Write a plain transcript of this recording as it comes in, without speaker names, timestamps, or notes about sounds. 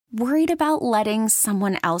Worried about letting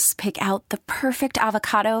someone else pick out the perfect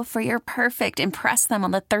avocado for your perfect impress them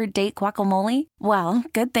on the third date guacamole? Well,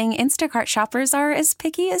 good thing Instacart shoppers are as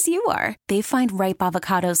picky as you are. They find ripe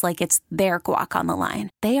avocados like it's their guac on the line.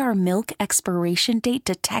 They are milk expiration date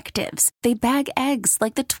detectives. They bag eggs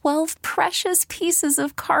like the 12 precious pieces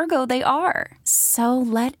of cargo they are. So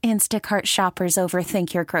let Instacart shoppers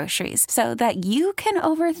overthink your groceries so that you can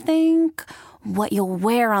overthink what you'll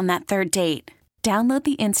wear on that third date. Download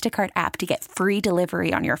the Instacart app to get free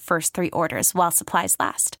delivery on your first 3 orders while supplies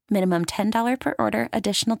last. Minimum $10 per order.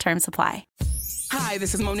 Additional terms apply. Hi,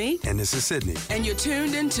 this is Monique. And this is Sidney. And you're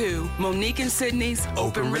tuned into Monique and Sidney's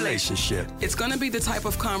Open Relationship. It's going to be the type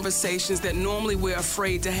of conversations that normally we're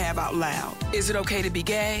afraid to have out loud. Is it okay to be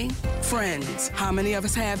gay? Friends, how many of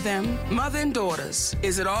us have them? Mother and daughters,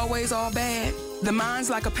 is it always all bad? The mind's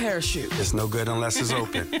like a parachute. It's no good unless it's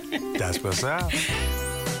open. That's what's up.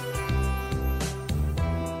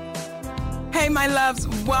 Hey, my loves,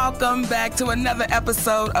 welcome back to another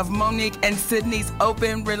episode of Monique and Sidney's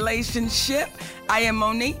Open Relationship. I am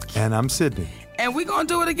Monique. And I'm Sidney. And we're going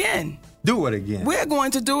to do it again. Do it again. We're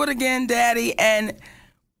going to do it again, Daddy. And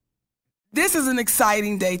this is an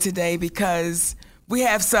exciting day today because we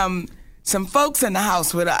have some folks in the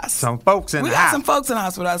house with us. Some folks in the house. We got some folks in the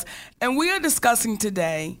house with us. And we are discussing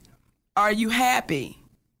today, are you happy?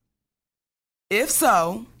 If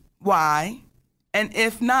so, why? And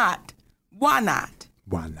if not, why not?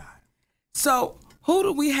 Why not? So who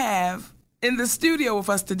do we have in the studio with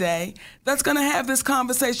us today that's going to have this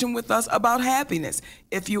conversation with us about happiness,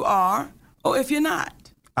 if you are or if you're not?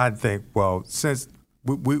 I think, well, since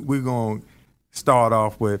we're going to start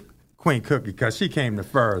off with Queen Cookie because she came the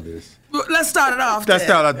furthest. Let's start it off. Let's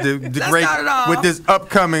start off with this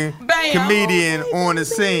upcoming Bam. comedian on the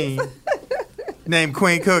scene named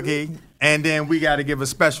Queen Cookie. And then we got to give a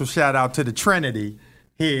special shout out to the Trinity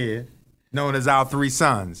here, known as our 3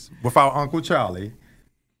 sons. Without Uncle Charlie,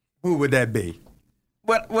 who would that be?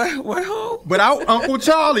 What who? Without Uncle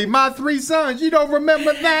Charlie, my 3 sons. You don't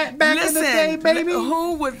remember that back in the day, baby?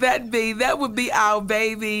 Who would that be? That would be our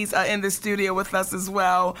babies in the studio with us as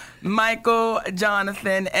well. Michael,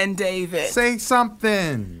 Jonathan, and David. Say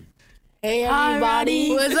something. Hey,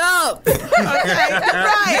 everybody. What's up?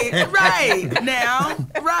 Okay, right. Now,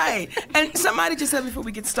 right. And somebody just said before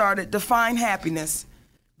we get started, define happiness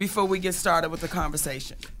before we get started with the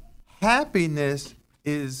conversation. Happiness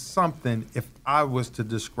is something, if I was to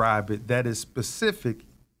describe it, that is specific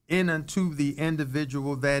in unto the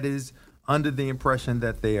individual that is under the impression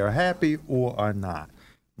that they are happy or are not.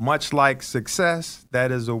 Much like success,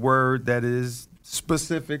 that is a word that is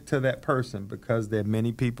specific to that person because there are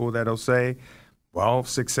many people that'll say, well,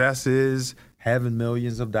 success is having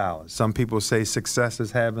millions of dollars. Some people say success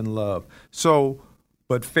is having love.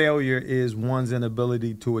 But failure is one's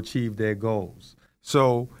inability to achieve their goals.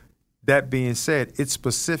 So that being said, it's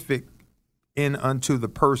specific in unto the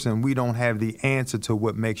person. We don't have the answer to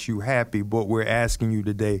what makes you happy. What we're asking you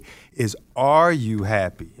today is, are you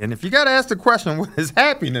happy? And if you got to ask the question, what is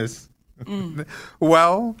happiness?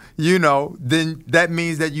 Well, then that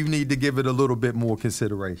means that you need to give it a little bit more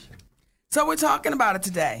consideration. So we're talking about it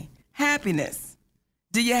today. Happiness.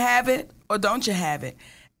 Do you have it or don't you have it?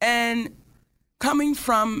 And coming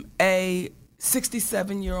from a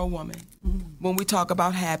 67-year-old woman, when we talk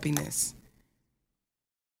about happiness,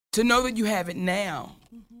 to know that you have it now,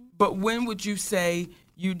 but when would you say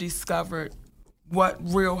you discovered what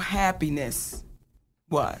real happiness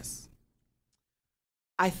was?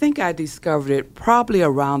 I think I discovered it probably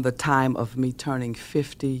around the time of me turning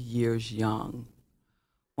 50 years young,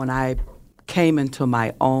 when I came into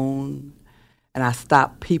my own and I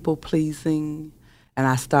stopped people-pleasing and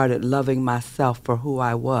I started loving myself for who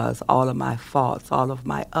I was, all of my faults, all of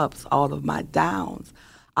my ups, all of my downs.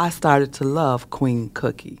 I started to love Queen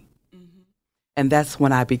Cookie. Mm-hmm. And that's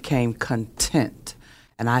when I became content,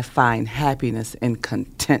 and I find happiness in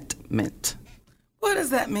contentment. What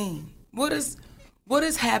does that mean? What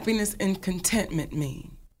does happiness and contentment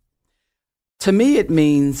mean? To me, it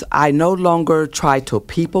means I no longer try to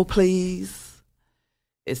people please.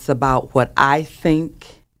 It's about what I think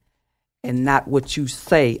and not what you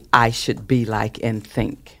say I should be like and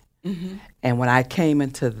think. Mm-hmm. And when I came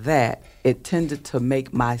into that, it tended to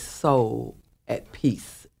make my soul at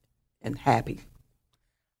peace and happy.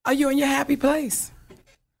 Are you in your happy place?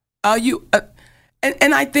 Are you...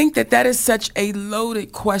 And I think that is such a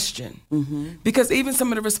loaded question, because even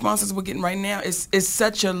some of the responses we're getting right now is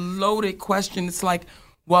such a loaded question. It's like,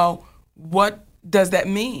 well, what does that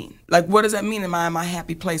mean? Like, what does that mean? Am I in my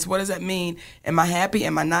happy place? What does that mean? Am I happy?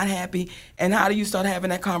 Am I not happy? And how do you start having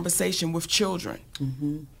that conversation with children?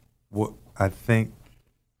 Well, I think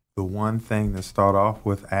the one thing to start off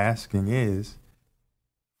with asking is,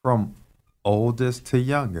 from oldest to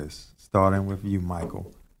youngest, starting with you,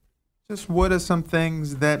 Michael, just what are some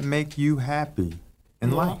things that make you happy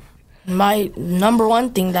in life? My number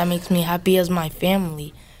one thing that makes me happy is my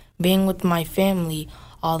family, being with my family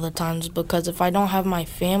all the times, because if I don't have my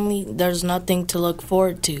family, there's nothing to look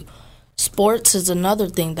forward to. Sports is another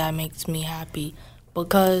thing that makes me happy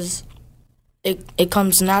because it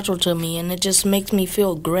comes natural to me and it just makes me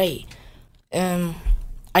feel great. And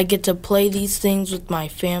I get to play these things with my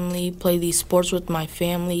family, play these sports with my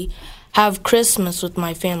family, have Christmas with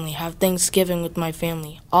my family, have Thanksgiving with my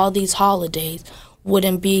family. All these holidays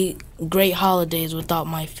wouldn't be great holidays without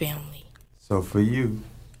my family. So for you,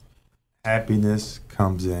 happiness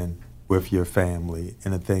comes in with your family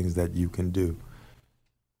and the things that you can do.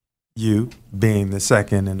 You, being the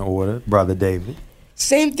second in order, Brother David.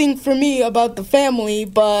 Same thing for me about the family,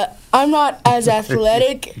 but I'm not as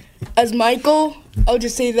athletic as Michael. I'll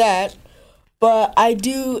just say that. But I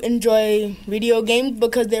do enjoy video games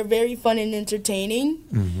because they're very fun and entertaining.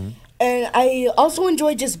 Mm-hmm. And I also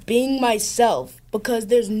enjoy just being myself because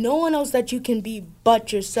there's no one else that you can be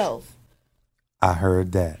but yourself. I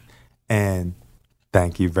heard that. And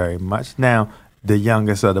thank you very much. Now, the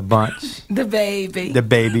youngest of the bunch. The baby. The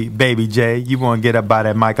baby Jay. You want to get up by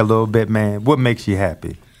that mic a little bit, man. What makes you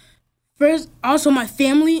happy? First, also my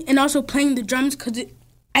family, and also playing the drums because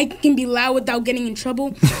I can be loud without getting in trouble.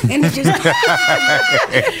 And it just...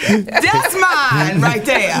 That's mine right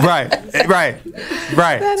there.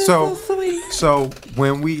 Right. So sweet. So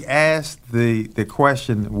when we ask the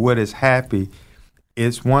question, what is happy,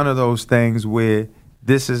 it's one of those things where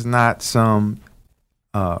this is not some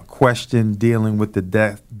question dealing with the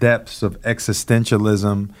depths of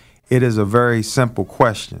existentialism. It is a very simple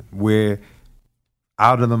question where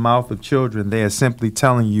out of the mouth of children, they are simply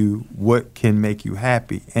telling you what can make you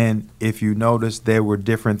happy. And if you notice, there were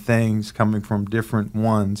different things coming from different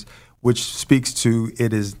ones, which speaks to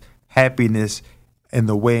it is happiness, and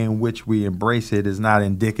the way in which we embrace it is not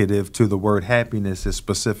indicative to the word happiness. Is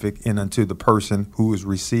specific in unto the person who is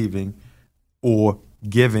receiving or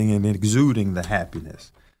giving and exuding the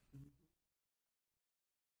happiness.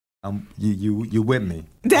 You with me?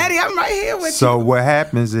 Daddy, I'm right here with you. So what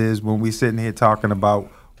happens is when we sitting here talking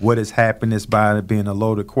about what is happiness by it being a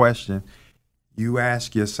loaded question, you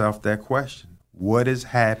ask yourself that question. What is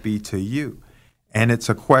happy to you? And it's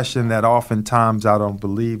a question that oftentimes I don't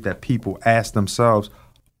believe that people ask themselves,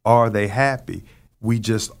 are they happy? We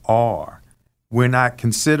just are. We're not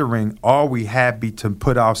considering, are we happy to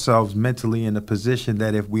put ourselves mentally in a position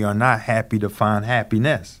that if we are not happy to find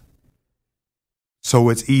happiness? So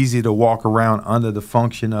it's easy to walk around under the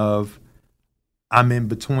function of, I'm in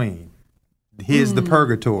between. Here's the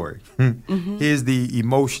purgatory. Here's the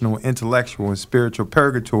emotional, intellectual, and spiritual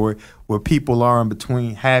purgatory where people are in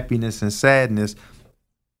between happiness and sadness,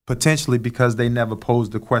 potentially because they never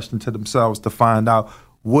posed the question to themselves to find out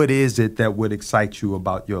what is it that would excite you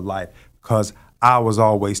about your life. Because I was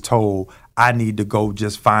always told I need to go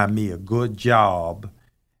just find me a good job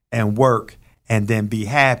and work and then be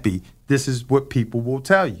happy. This is what people will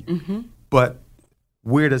tell you. Mm-hmm. But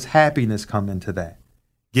where does happiness come into that?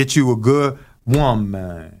 Get you a good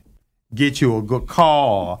woman, get you a good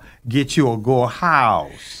car, get you a good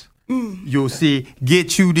house. You'll see,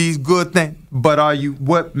 get you these good things. But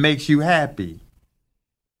what makes you happy?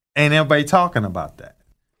 Ain't everybody talking about that?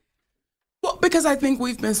 Well, because I think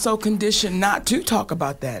we've been so conditioned not to talk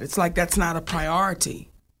about that. It's like that's not a priority.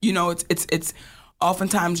 You know, it's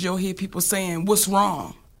oftentimes you'll hear people saying, what's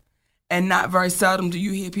wrong? And not very seldom do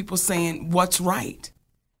you hear people saying, what's right?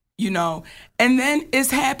 You know, and then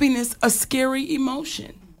is happiness a scary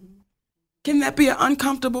emotion? Can that be an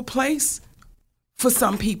uncomfortable place for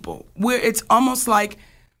some people where it's almost like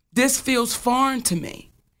this feels foreign to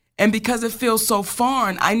me? And because it feels so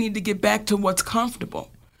foreign, I need to get back to what's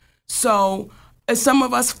comfortable. So is some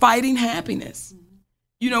of us fighting happiness?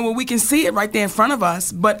 You know, where we can see it right there in front of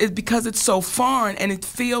us, but it's because it's so foreign and it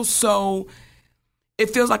feels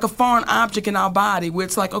like a foreign object in our body where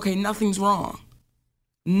it's like, okay, nothing's wrong.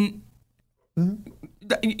 You know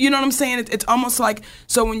what I'm saying? It's almost like,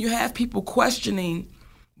 so when you have people questioning,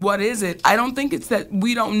 what is it? I don't think it's that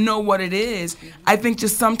we don't know what it is. I think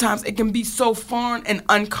just sometimes it can be so foreign and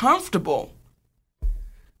uncomfortable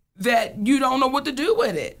that you don't know what to do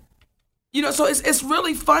with it. You know, so it's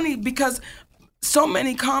really funny because so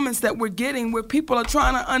many comments that we're getting where people are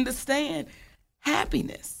trying to understand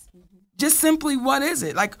happiness. Just simply, what is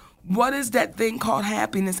it? Like, what is that thing called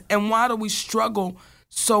happiness, and why do we struggle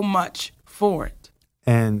so much for it?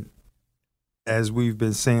 And as we've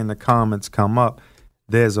been seeing the comments come up,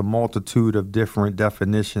 there's a multitude of different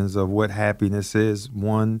definitions of what happiness is.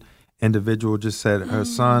 One individual just said her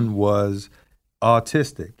son was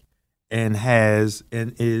autistic and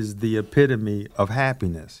is the epitome of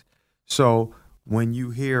happiness. So when you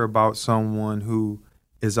hear about someone who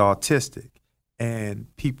is autistic, and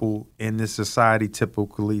people in this society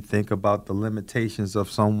typically think about the limitations of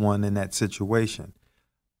someone in that situation,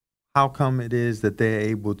 how come it is that they're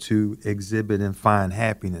able to exhibit and find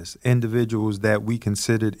happiness? Individuals that we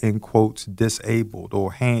considered, in quotes, disabled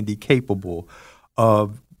or handy capable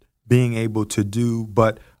of being able to do,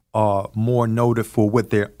 but are more noted for what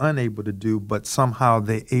they're unable to do, but somehow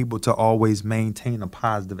they're able to always maintain a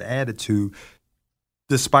positive attitude,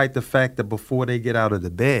 despite the fact that before they get out of the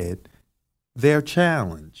bed, they're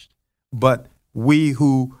challenged. But we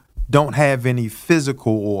who don't have any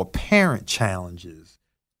physical or apparent challenges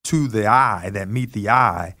to the eye, that meet the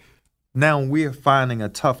eye, now we're finding a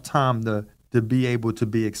tough time to be able to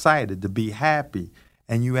be excited, to be happy.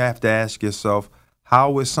 And you have to ask yourself,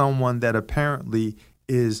 how is someone that apparently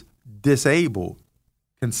is disabled,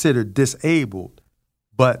 considered disabled,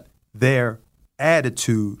 but their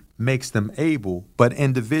attitude makes them able, but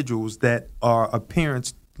individuals that are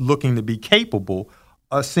appearance looking to be capable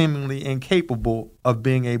are seemingly incapable of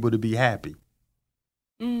being able to be happy?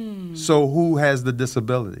 So who has the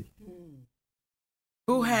disability?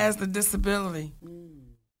 Who has the disability?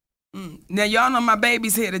 Now, y'all know my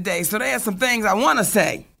baby's here today, so there's some things I want to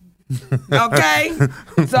say. Okay?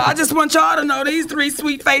 So I just want y'all to know these three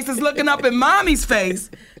sweet faces looking up in mommy's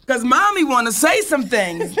face, because mommy want to say some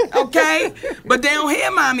things, okay? But they don't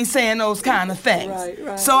hear mommy saying those kind of things.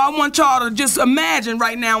 Right. So I want y'all to just imagine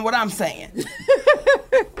right now what I'm saying.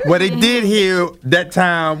 Well, they did hear that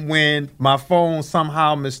time when my phone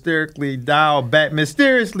somehow mysteriously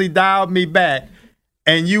dialed me back,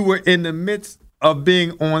 and you were in the midst of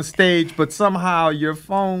being on stage, but somehow your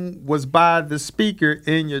phone was by the speaker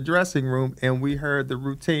in your dressing room, and we heard the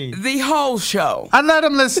routine. The whole show. I let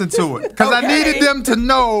them listen to it, because I needed them to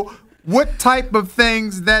know what type of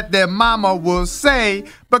things that their mama will say,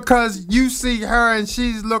 because you see her and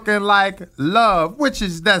she's looking like love,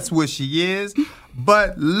 that's what she is.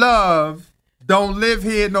 But love don't live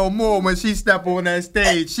here no more. When she step on that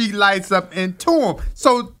stage, she lights up into them.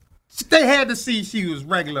 So they had to see she was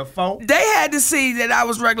regular folk. They had to see that I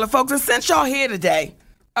was regular folks. And since y'all here today,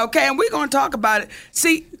 okay, and we're going to talk about it.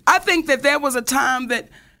 See, I think that there was a time that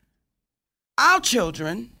our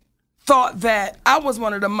children thought that I was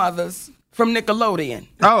one of the mothers from Nickelodeon.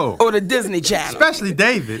 Or the Disney Channel. Especially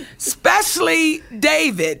David.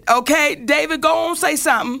 Okay? David, go on, say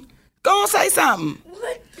something. Go on, say something.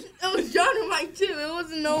 What? It was John and Mike, too. It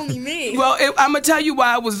wasn't only me. Well, I'm going to tell you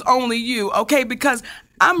why it was only you, okay? Because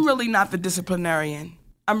I'm really not the disciplinarian.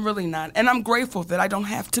 I'm really not. And I'm grateful that I don't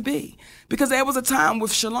have to be. Because there was a time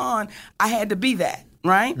with Shalon, I had to be that,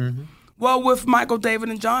 right? Mm-hmm. Well, with Michael, David,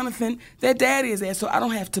 and Jonathan, their daddy is there, so I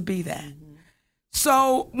don't have to be that. Mm-hmm.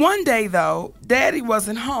 So one day, though, daddy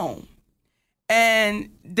wasn't home. And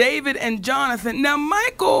David and Jonathan, now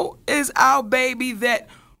Michael is our baby that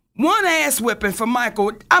one ass whipping for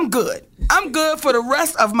Michael, I'm good. I'm good for the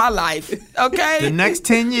rest of my life, okay? The next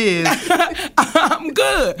 10 years. I'm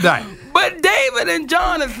good. Right. But David and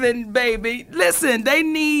Jonathan, baby, listen, they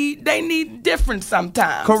need different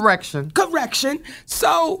sometimes. Correction.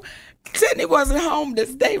 So Sidney wasn't home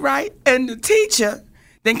this day, right? And the teacher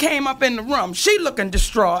then came up in the room. She looking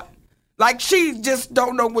distraught. Like she just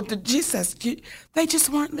don't know what to, she says, they just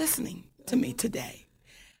weren't listening to me today.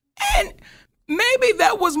 And maybe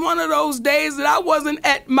that was one of those days that I wasn't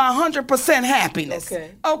at my 100% happiness.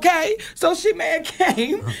 Okay? So she may have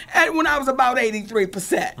came when I was about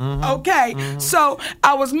 83%. Mm-hmm. Okay? Mm-hmm. So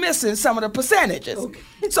I was missing some of the percentages. Okay.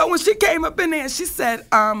 So when she came up in there, she said,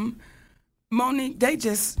 Monique, they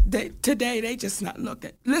just not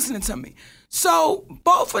listening to me. So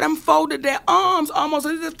both of them folded their arms almost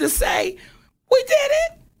as if to say, we did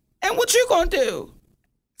it, and what you gonna do?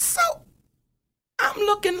 So I'm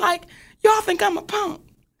looking like, y'all think I'm a punk.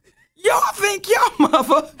 Y'all think your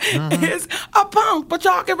mother is a punk, but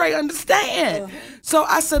y'all can really understand. So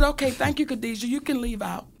I said, okay, thank you, Khadijah, you can leave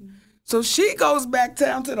out. So she goes back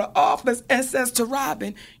down to the office and says to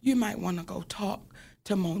Robin, you might want to go talk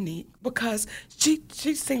to Monique because she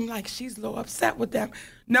seemed like she's a little upset with them.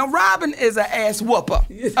 Now, Robin is an ass whooper,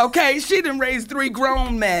 okay? She done raised 3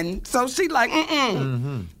 grown men, so she like,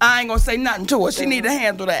 I ain't gonna say nothing to her. She need to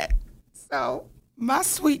handle that. So my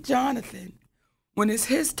sweet Jonathan, when it's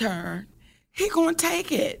his turn, he gonna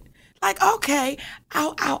take it. Like, okay,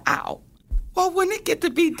 ow, ow, ow. Well, when it get to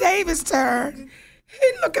be David's turn,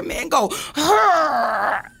 he look at me and go,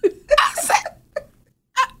 I said,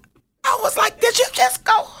 I was like, did you just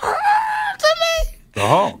go to me?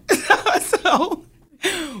 Oh. So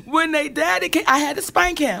when they daddy came, I had to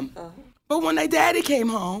spank him. But when they daddy came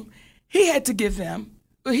home, he had to give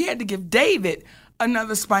David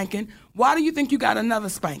another spanking. Why do you think you got another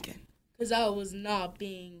spanking? Because I was not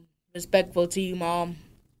being respectful to you, Mom.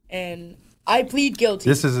 And I plead guilty.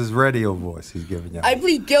 This is his radio voice he's giving you. I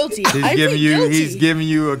plead guilty. He's giving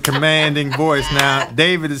you a commanding voice. Now,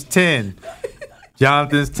 David is 10.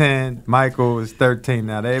 Jonathan's 10. Michael is 13.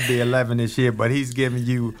 Now, they'll be 11 this year, but he's giving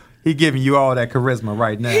you all that charisma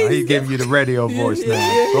right now. He's giving you the radio voice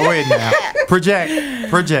now. Go ahead now.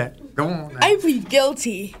 Project. Go on now. I plead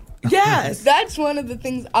guilty. Yes. That's one of the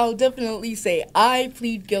things I'll definitely say. I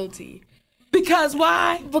plead guilty. Because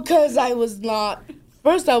why? Because I wasn't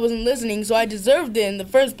listening, so I deserved it in the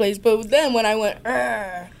first place. But then when I went,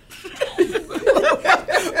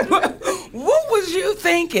 what was you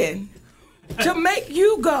thinking to make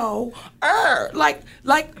you go, like,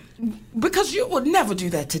 because you would never do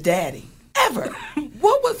that to Daddy, ever.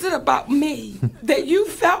 What was it about me that you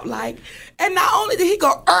felt like, and not only did he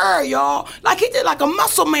go, y'all, like he did like a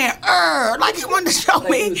muscle man, like he wanted to show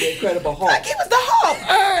me. He was the Incredible Hulk. Like he was the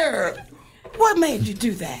Hulk, What made you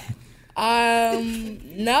do that?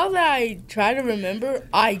 Now that I try to remember,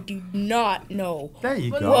 I do not know There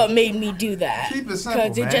you go. what made me do that. Keep it simple,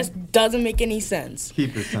 because it man. just doesn't make any sense.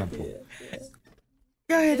 Keep it simple.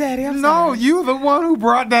 Go ahead, Daddy. I'm No, sorry. you the one who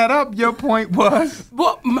brought that up. Your point was.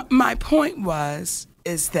 Well, my point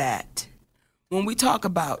is that when we talk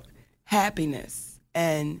about happiness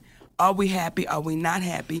and are we happy, are we not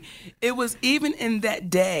happy, it was even in that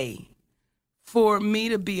day for me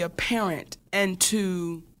to be a parent and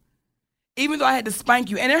to, even though I had to spank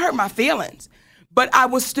you, and it hurt my feelings, but I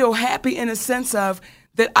was still happy in a sense of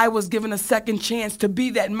that I was given a second chance to be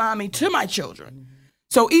that mommy to my children.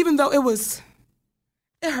 So even though it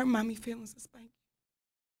hurt mommy feelings to spank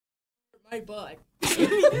My butt.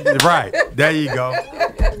 Right. There you go.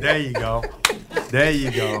 There you go. There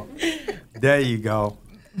you go. There you go.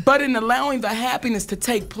 But in allowing the happiness to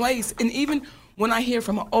take place, and even when I hear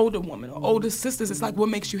from an older woman or older sisters, it's like, what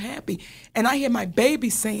makes you happy? And I hear my baby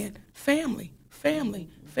saying, family, family,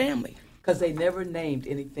 family. Because they never named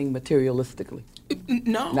anything materialistically.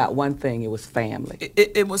 No. Not one thing. It was family.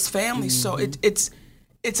 It was family. So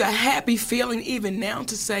it's a happy feeling even now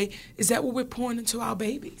to say, is that what we're pouring into our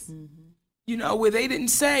babies? You know, where they didn't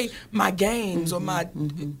say my games or my,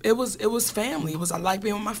 it was family. It was, I like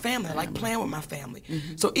being with my family. I like playing with my family.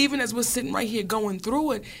 So even as we're sitting right here going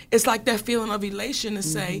through it, it's like that feeling of elation to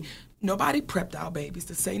say, nobody prepped our babies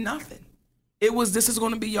to say nothing. This is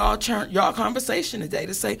going to be y'all conversation today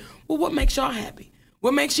to say, well, what makes y'all happy?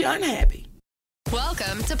 What makes you unhappy?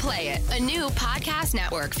 Welcome to Play It, a new podcast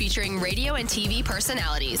network featuring radio and TV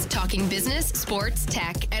personalities talking business, sports,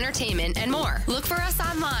 tech, entertainment, and more. Look for us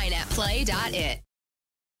online at play.it.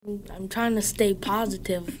 I'm trying to stay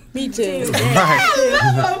positive. Me too.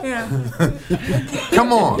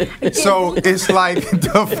 Come on. So it's like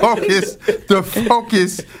the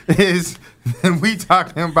focus is, and we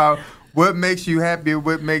talking about what makes you happy and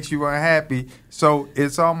what makes you unhappy. So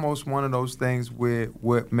it's almost one of those things where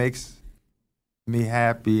what makes me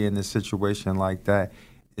happy in a situation like that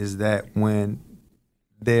is that when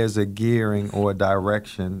there's a gearing or a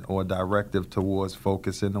direction or a directive towards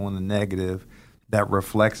focusing on the negative, that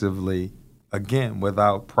reflexively, again,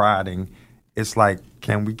 without priding, it's like,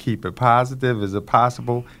 can we keep it positive? Is it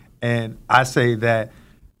possible? And I say that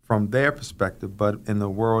from their perspective, but in the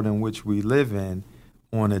world in which we live in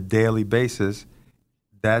on a daily basis,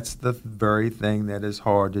 that's the very thing that is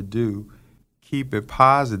hard to do. Keep it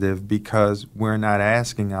positive, because we're not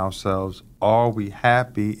asking ourselves, are we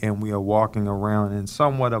happy? And we are walking around in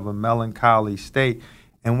somewhat of a melancholy state.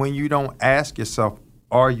 And when you don't ask yourself,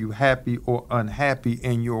 are you happy or unhappy,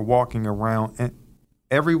 and you're walking around, and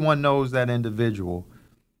everyone knows that individual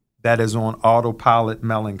that is on autopilot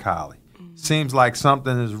melancholy. Seems like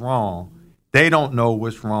something is wrong. They don't know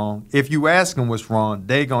what's wrong. If you ask them what's wrong,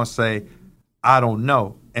 they're going to say, I don't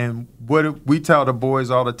know. And what we tell the boys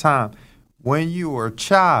all the time, when you are a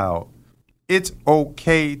child, it's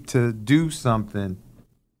okay to do something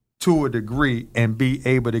to a degree and be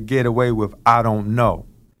able to get away with, I don't know.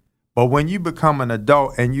 But when you become an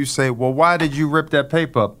adult and you say, well, why did you rip that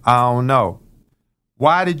paper up? I don't know.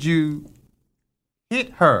 Why did you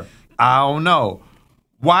hit her? I don't know.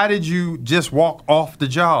 Why did you just walk off the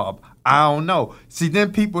job? I don't know. See,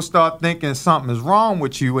 then people start thinking something is wrong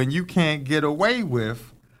with you and you can't get away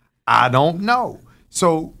with, I don't know.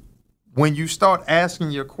 So when you start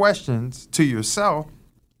asking your questions to yourself,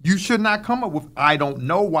 you should not come up with, I don't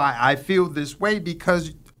know why I feel this way,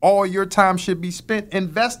 because all your time should be spent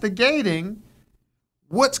investigating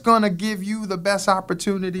what's going to give you the best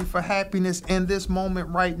opportunity for happiness in this moment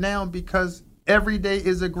right now, because every day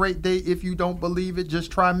is a great day. If you don't believe it,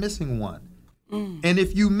 just try missing one. And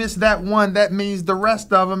if you miss that one, that means the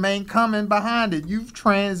rest of them ain't coming behind it. You've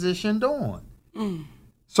transitioned on.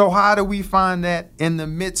 So how do we find that in the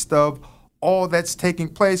midst of all that's taking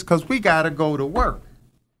place? Because we got to go to work.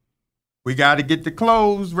 We got to get the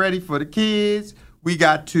clothes ready for the kids. We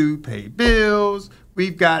got to pay bills.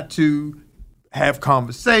 We've got to have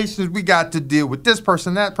conversations. We got to deal with this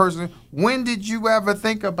person, that person. When did you ever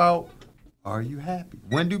think about, are you happy?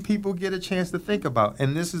 When do people get a chance to think about?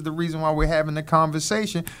 And this is the reason why we're having the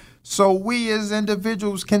conversation. So we as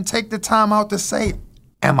individuals can take the time out to say,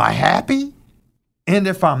 am I happy? And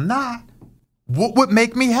if I'm not, what would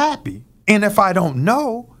make me happy? And if I don't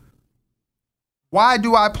know, why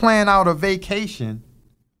do I plan out a vacation?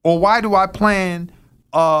 Or why do I plan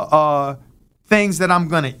things that I'm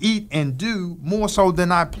going to eat and do more so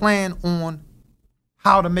than I plan on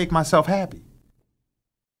how to make myself happy?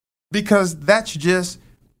 Because that's just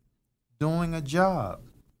doing a job.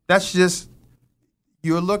 That's just,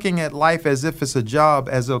 you're looking at life as if it's a job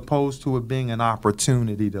as opposed to it being an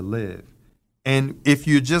opportunity to live. And if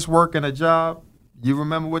you're just working a job, you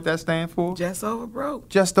remember what that stands for? Just over broke.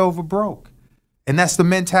 Just over broke. And that's the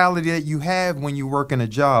mentality that you have when you work in a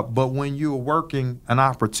job. But when you're working an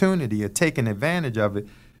opportunity or taking advantage of it,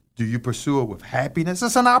 do you pursue it with happiness?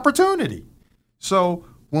 It's an opportunity. So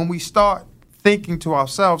when we start thinking to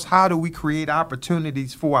ourselves, how do we create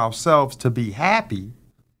opportunities for ourselves to be happy?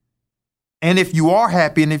 And if you are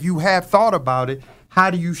happy and if you have thought about it, how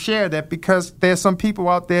do you share that? Because there's some people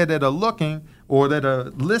out there that are looking or that are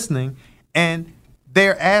listening, and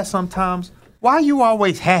they're asked sometimes, why are you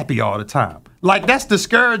always happy all the time? Like, that's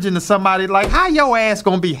discouraging to somebody. Like, how your ass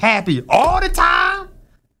gonna be happy all the time?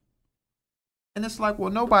 And it's like,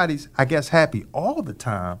 well, nobody's, I guess, happy all the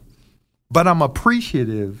time, but I'm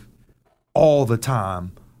appreciative all the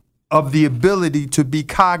time of the ability to be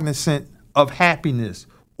cognizant of happiness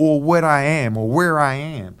or what I am or where I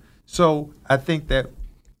am. So I think that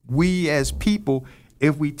we as people,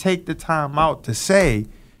 if we take the time out to say,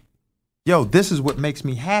 yo, this is what makes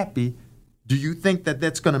me happy, do you think that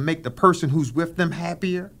that's going to make the person who's with them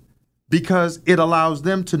happier? Because it allows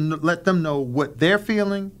them to let them know what they're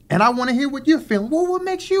feeling. And I want to hear what you're feeling. Well, what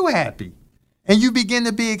makes you happy? And you begin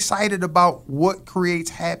to be excited about what creates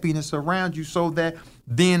happiness around you so that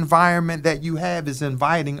the environment that you have is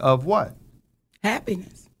inviting of what?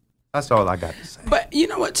 Happiness. That's all I got to say. But you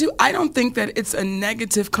know what, too? I don't think that it's a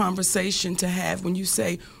negative conversation to have when you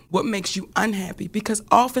say what makes you unhappy, because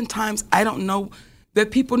oftentimes I don't know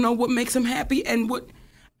that people know what makes them happy, and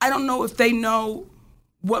I don't know if they know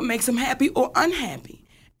what makes them happy or unhappy.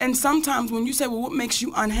 And sometimes when you say, well, what makes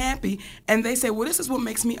you unhappy? And they say, well, this is what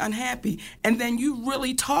makes me unhappy. And then you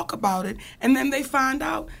really talk about it, and then they find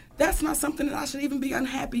out that's not something that I should even be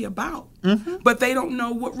unhappy about. Mm-hmm. But they don't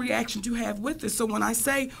know what reaction you have with it. So when I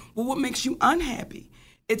say, well, what makes you unhappy?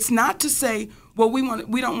 It's not to say, well, we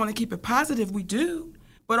don't want to keep it positive. We do.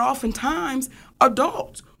 But oftentimes,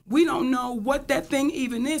 adults, we don't know what that thing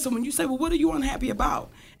even is. So when you say, well, what are you unhappy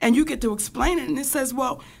about? And you get to explain it, and it says,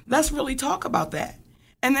 well, let's really talk about that.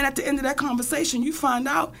 And then at the end of that conversation, you find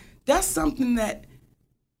out that's something that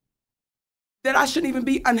I shouldn't even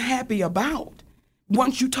be unhappy about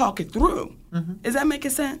once you talk it through. Mm-hmm. Is that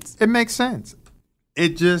making sense? It makes sense.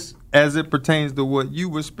 It just, as it pertains to what you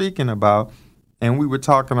were speaking about, and we were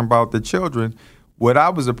talking about the children, what I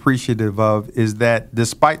was appreciative of is that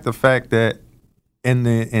despite the fact that in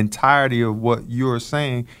the entirety of what you're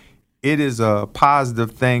saying, it is a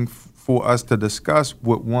positive thing for us to discuss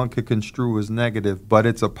what one could construe as negative, but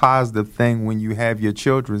it's a positive thing when you have your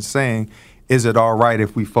children saying, is it all right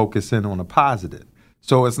if we focus in on a positive?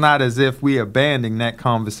 So it's not as if we abandon that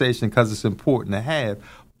conversation because it's important to have,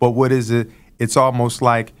 but what is it? It's almost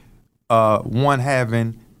like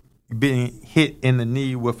one being hit in the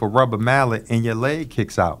knee with a rubber mallet and your leg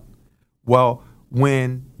kicks out. Well,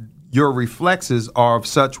 when your reflexes are of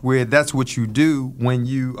such where that's what you do when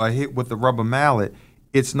you are hit with the rubber mallet,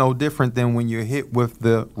 it's no different than when you're hit with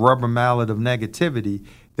the rubber mallet of negativity,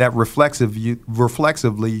 that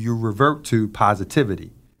reflexively you revert to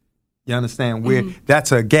positivity. You understand? Where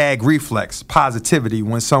that's a gag reflex, positivity.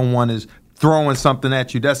 When someone is throwing something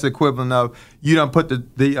at you, that's the equivalent of you done put the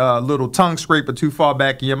little tongue scraper too far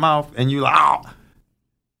back in your mouth and you like, oh.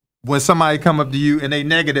 When somebody come up to you and they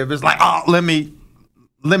negative, it's like, oh, let me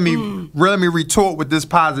retort with this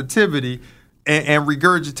positivity and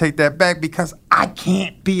regurgitate that back because I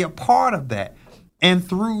can't be a part of that. And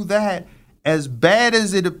through that, as bad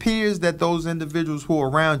as it appears that those individuals who are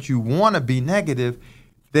around you want to be negative,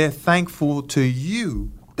 they're thankful to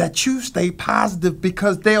you that you stay positive,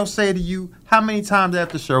 because they'll say to you, how many times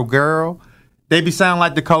after the show, girl, they be sounding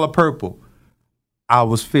like The Color Purple. I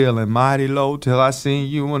was feeling mighty low till I seen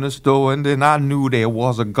you in the store, and then I knew there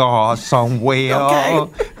was a God somewhere.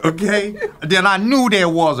 Okay? Then I knew there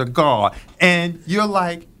was a God. And you're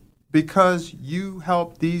like, because you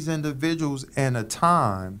helped these individuals in a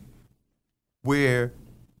time where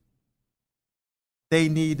they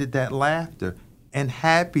needed that laughter. And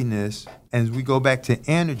happiness, as we go back to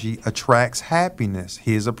energy, attracts happiness.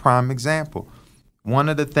 Here's a prime example. One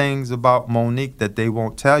of the things about Monique that they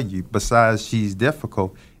won't tell you, besides she's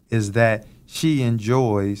difficult, is that she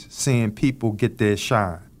enjoys seeing people get their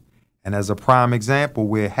shine. And as a prime example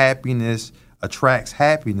where happiness attracts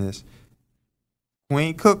happiness,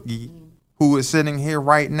 Queen Cookie, who is sitting here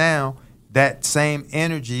right now, that same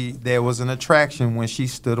energy, there was an attraction when she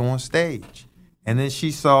stood on stage. And then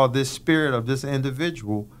she saw this spirit of this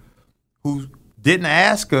individual who didn't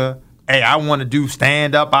ask her, hey, I want to do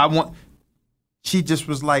stand up. She just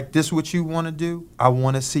was like, this what you want to do? I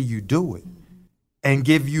want to see you do it and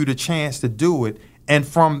give you the chance to do it. And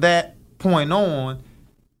from that point on,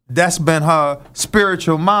 that's been her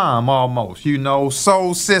spiritual mom almost,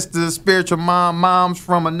 soul sister, spiritual moms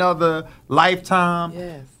from another lifetime.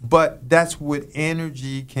 Yes. But that's what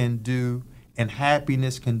energy can do and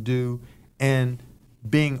happiness can do, and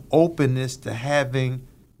being openness to having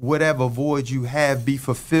whatever void you have be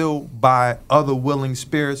fulfilled by other willing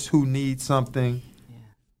spirits who need something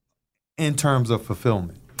in terms of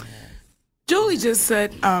fulfillment. Julie just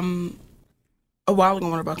said a while ago,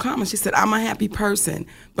 one of our comments, she said, I'm a happy person,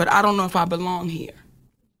 but I don't know if I belong here.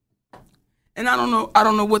 And I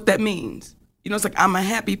don't know what that means. It's like, I'm a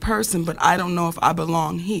happy person, but I don't know if I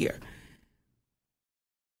belong here.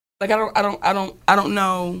 Like, I don't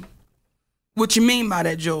know what you mean by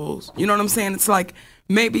that, Jules. You know what I'm saying? It's like,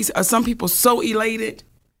 maybe some people so elated,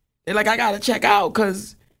 they're like, I gotta check out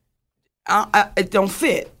because it don't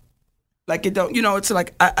fit. Like, it don't, it's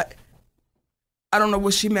like, I don't know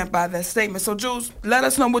what she meant by that statement. So, Jules, let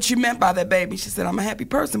us know what you meant by that, baby. She said, I'm a happy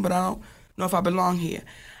person, but I don't know if I belong here.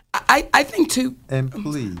 I think, too. And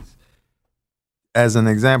please, as an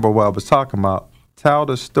example, what I was talking about, tell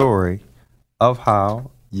the story of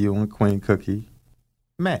how you and Queen Cookie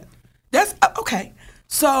met. That's, okay.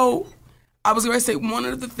 So, I was going to say, one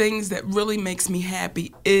of the things that really makes me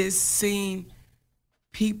happy is seeing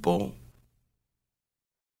people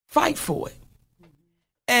fight for it.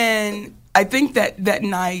 And I think that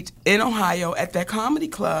night in Ohio at that comedy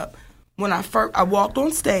club, when I walked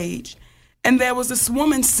on stage, and there was this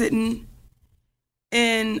woman sitting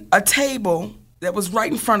in a table that was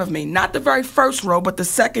right in front of me, not the very first row, but the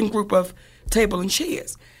second group of table and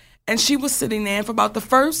chairs. And she was sitting there, and for about the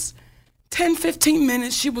first 10, 15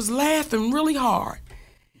 minutes, she was laughing really hard.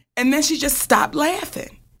 And then she just stopped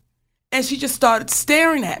laughing. And she just started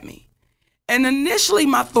staring at me. And initially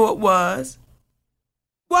my thought was,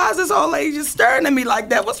 why is this old lady just staring at me like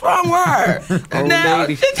that? What's wrong with her? And now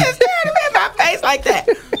she's just staring at me in my face like that.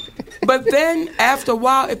 But then after a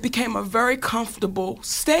while, it became a very comfortable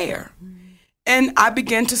stare. And I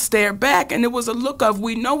began to stare back, and it was a look of,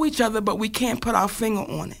 we know each other, but we can't put our finger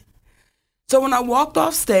on it. So when I walked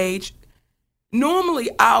off stage, normally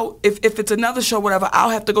if it's another show, whatever, I'll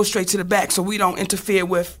have to go straight to the back so we don't interfere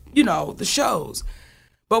with, the shows.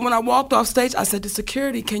 But when I walked off stage, I said to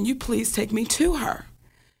security, can you please take me to her?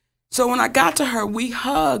 So when I got to her, we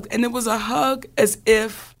hugged, and it was a hug as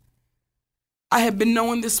if I had been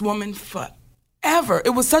knowing this woman forever.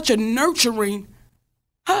 It was such a nurturing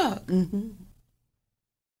hug. Mm-hmm.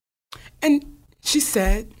 And she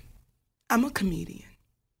said, I'm a comedian.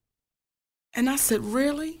 And I said,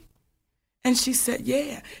 really? And she said,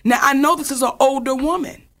 yeah. Now, I know this is an older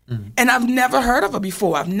woman, and I've never heard of her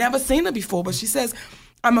before. I've never seen her before, but she says,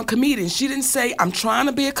 I'm a comedian. She didn't say, I'm trying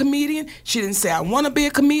to be a comedian. She didn't say, I want to be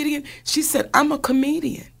a comedian. She said, I'm a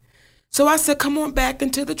comedian. So I said, come on back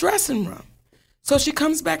into the dressing room. So she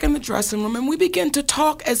comes back in the dressing room, and we begin to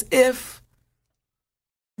talk as if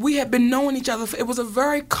we had been knowing each other. It was a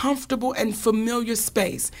very comfortable and familiar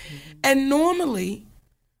space. Mm-hmm. And normally,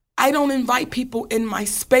 I don't invite people in my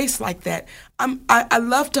space like that. I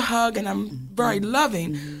love to hug, and I'm very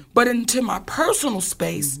loving, but into my personal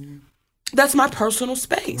space, that's my personal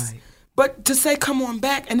space. Right. But to say, come on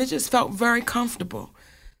back, and it just felt very comfortable.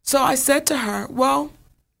 So I said to her, well,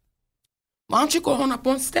 why don't you go on up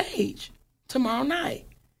on stage tomorrow night?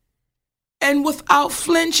 And without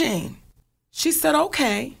flinching, she said,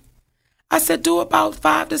 okay. I said, do about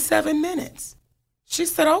 5 to 7 minutes. She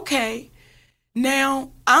said, okay.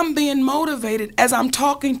 Now I'm being motivated as I'm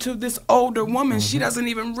talking to this older woman. She doesn't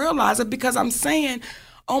even realize it because I'm saying,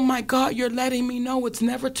 oh my God, you're letting me know it's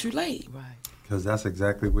never too late. Right. Because that's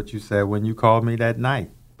exactly what you said when you called me that night.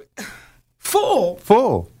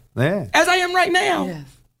 Full. Yeah. As I am right now. Yes.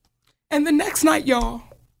 And the next night, y'all,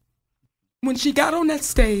 when she got on that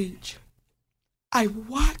stage, I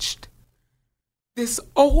watched this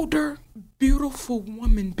older, beautiful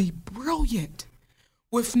woman be brilliant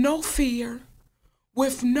with no fear,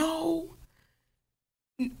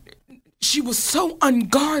 she was so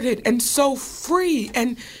unguarded and so free,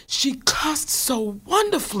 and she cussed so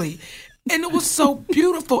wonderfully, and it was so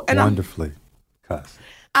beautiful. And Wonderfully cussed.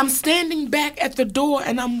 I'm standing back at the door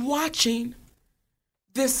and I'm watching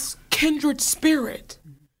this kindred spirit.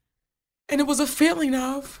 And it was a feeling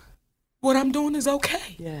of what I'm doing is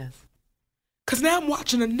okay. Yes. Because now I'm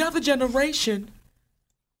watching another generation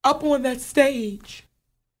up on that stage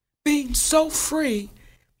being so free.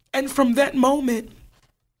 And from that moment,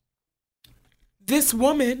 this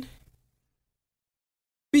woman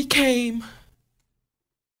became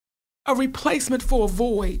a replacement for a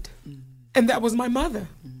void. And that was my mother.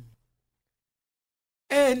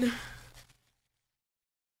 And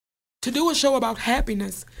to do a show about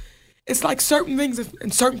happiness, it's like certain things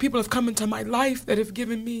and certain people have come into my life that have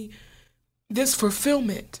given me this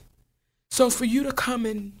fulfillment. So for you to come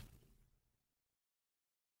in,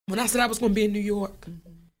 when I said I was going to be in New York,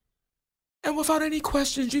 and without any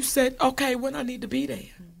questions, you said, okay, when I need to be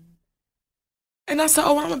there. And I said,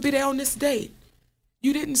 oh, I'm going to be there on this date.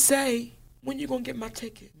 You didn't say, when you going to get my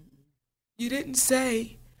ticket? You didn't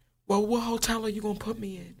say, well, what hotel are you going to put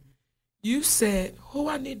me in? You said, who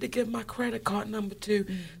I need to give my credit card number to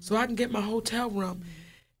so I can get my hotel room.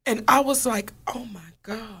 And I was like, oh, my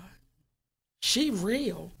God, she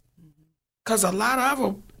real. Because a lot of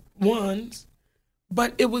other ones,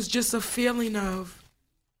 but it was just a feeling of,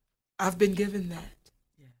 I've been given that.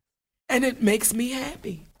 Yeah. And it makes me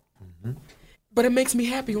happy. But it makes me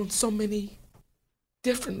happy on so many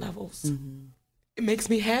different levels. It makes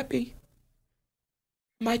me happy.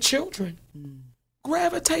 My children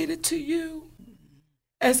gravitated to you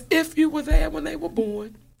as if you were there when they were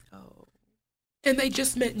born. And they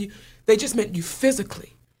just met you. They just met you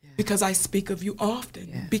physically because I speak of you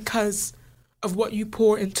often because of what you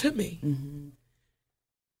pour into me.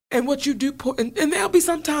 And what you do pour, and there'll be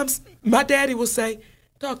sometimes my daddy will say,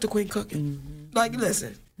 talk to Queen Cooking. Like,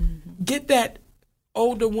 listen, get that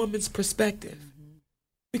older woman's perspective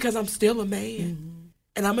because I'm still a man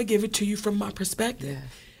and I'm going to give it to you from my perspective.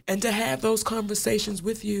 And to have those conversations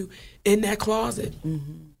with you in that closet,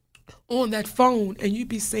 on that phone, and you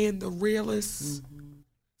be saying the realest.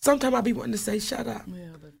 Sometimes I be wanting to say, shut up.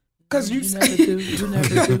 Because you never do. You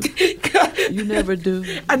never do. You never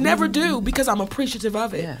do. I never do because I'm appreciative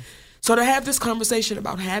of it. So to have this conversation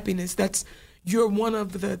about happiness, you're one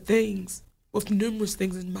of the things with numerous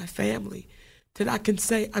things in my family that I can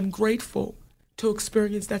say I'm grateful to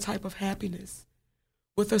experience that type of happiness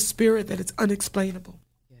with a spirit that is unexplainable.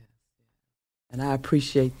 And I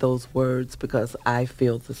appreciate those words because I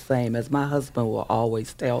feel the same. As my husband will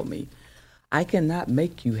always tell me, I cannot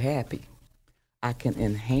make you happy. I can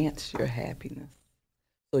enhance your happiness.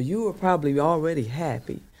 So you were probably already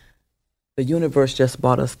happy. The universe just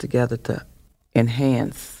brought us together to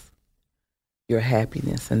enhance your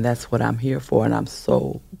happiness, and that's what I'm here for, and I'm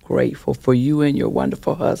so grateful for you and your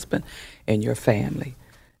wonderful husband and your family.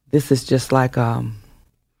 This is just like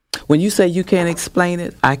when you say you can't explain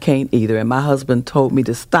it, I can't either. And my husband told me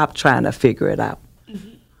to stop trying to figure it out.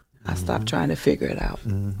 I stopped trying to figure it out.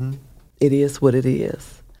 It is what it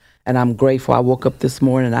is. And I'm grateful. I woke up this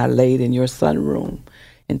morning, I laid in your sunroom,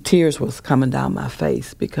 and tears was coming down my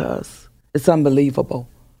face because it's unbelievable.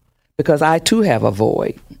 Because I too have a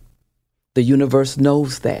void. The universe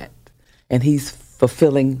knows that. And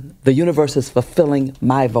the universe is fulfilling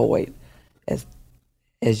my void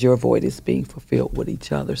as your void is being fulfilled with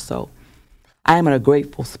each other. So I am in a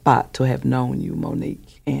grateful spot to have known you,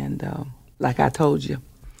 Monique. And like I told you,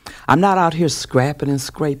 I'm not out here scrapping and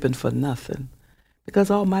scraping for nothing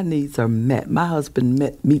because all my needs are met. My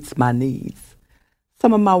husband meets my needs.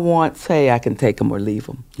 Some of my wants, hey, I can take them or leave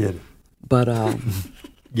them. Get it. But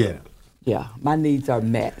yeah, my needs are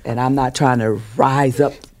met. And I'm not trying to rise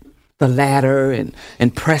up the ladder and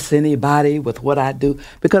impress anybody with what I do.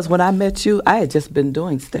 Because when I met you, I had just been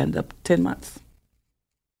doing stand-up 10 months.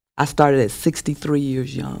 I started at 63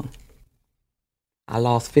 years young. I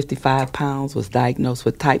lost 55 pounds, was diagnosed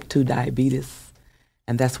with type 2 diabetes,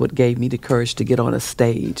 and that's what gave me the courage to get on a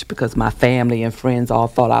stage because my family and friends all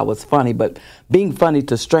thought I was funny, but being funny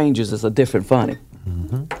to strangers is a different funny.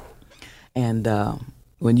 And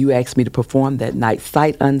when you asked me to perform that night,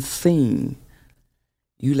 sight unseen,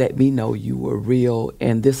 you let me know you were real,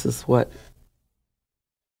 and this is what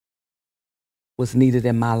was needed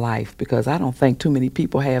in my life, because I don't think too many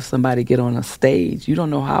people have somebody get on a stage. You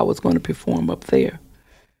don't know how I was going to perform up there.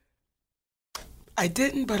 I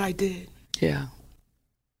didn't, but I did. Yeah.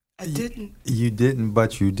 I didn't. You didn't,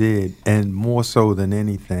 but you did. And more so than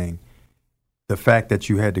anything, the fact that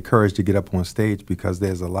you had the courage to get up on stage, because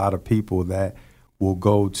there's a lot of people that will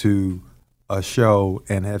go to a show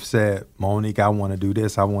and have said, Monique, I want to do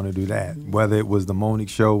this, I want to do that. Mm-hmm. Whether it was the Monique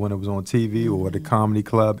show when it was on TV or the comedy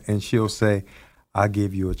club, and she'll say, I'll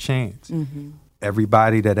give you a chance. Mm-hmm.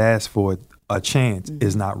 Everybody that asks for a chance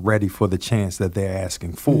is not ready for the chance that they're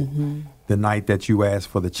asking for. Mm-hmm. The night that you asked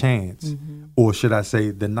for the chance, or should I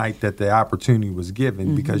say the night that the opportunity was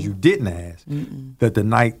given, because you didn't ask, that the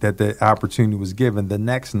night that the opportunity was given, the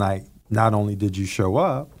next night, not only did you show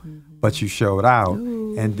up, but you showed out.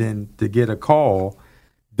 Ooh. And then to get a call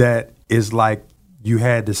that is like you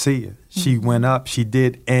had to see her. She went up, she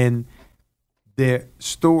did, and there are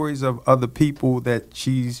stories of other people that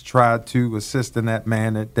she's tried to assist in that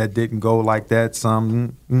manner that didn't go like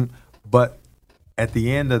that, but at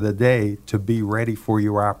the end of the day, to be ready for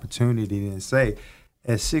your opportunity and say,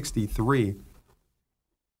 at 63,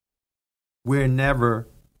 we're never,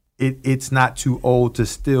 it's not too old to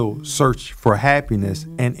still search for happiness.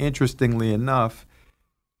 And interestingly enough,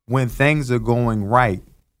 when things are going right,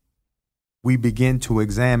 we begin to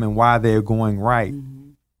examine why they're going right,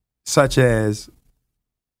 such as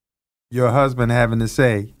your husband having to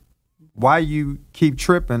say, why you keep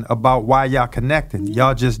tripping about why y'all connecting?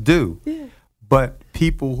 Y'all just do. Yeah. But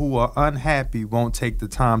people who are unhappy won't take the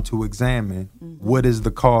time to examine what is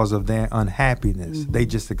the cause of their unhappiness. They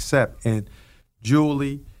just accept. And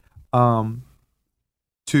Julie, to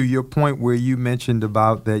your point where you mentioned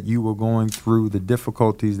about that you were going through the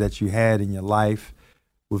difficulties that you had in your life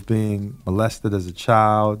with being molested as a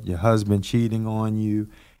child, your husband cheating on you,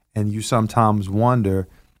 and you sometimes wonder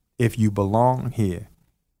if you belong here.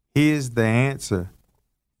 Here's the answer.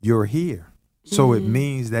 You're here. So it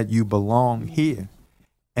means that you belong here.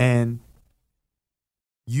 And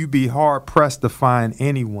you be hard pressed to find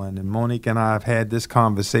anyone, and Monique and I have had this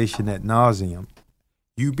conversation ad nauseum.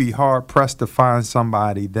 You be hard pressed to find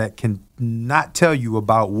somebody that can not tell you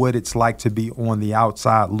about what it's like to be on the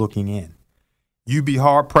outside looking in. You be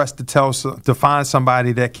hard pressed to find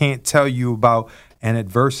somebody that can't tell you about an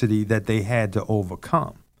adversity that they had to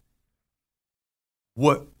overcome.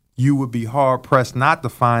 What you would be hard pressed not to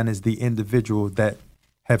find is the individual that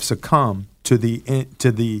have succumbed to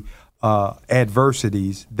the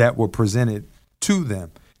adversities that were presented to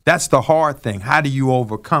them. That's the hard thing. How do you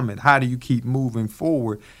overcome it? How do you keep moving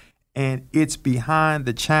forward? And it's behind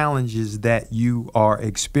the challenges that you are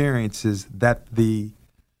experiencing that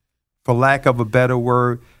for lack of a better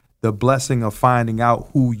word, the blessing of finding out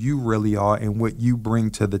who you really are and what you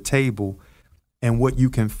bring to the table and what you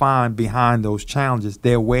can find behind those challenges.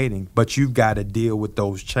 They're waiting, but you've got to deal with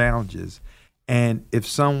those challenges. And if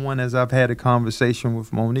someone, as I've had a conversation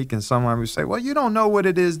with Monique, and someone would say, well, you don't know what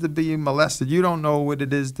it is to be molested. You don't know what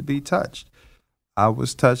it is to be touched. I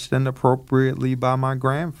was touched inappropriately by my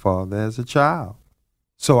grandfather as a child.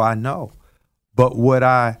 So I know. But what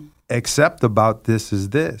I accept about this is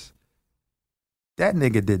this. That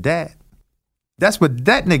nigga did that. That's what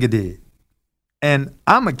that nigga did. And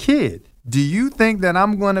I'm a kid. Do you think that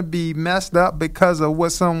I'm going to be messed up because of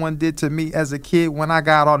what someone did to me as a kid when I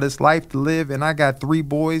got all this life to live and I got 3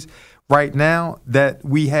 boys right now that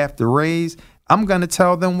we have to raise? I'm going to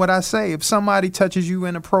tell them what I say. If somebody touches you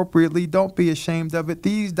inappropriately, don't be ashamed of it.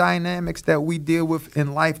 These dynamics that we deal with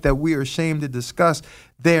in life that we are ashamed to discuss,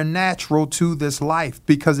 they're natural to this life,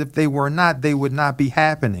 because if they were not, they would not be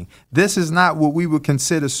happening. This is not what we would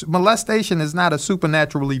consider. Molestation is not a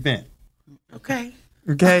supernatural event. Okay.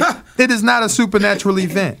 It is not a supernatural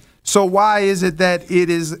event. So why is it that it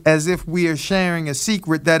is as if we are sharing a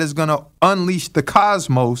secret that is going to unleash the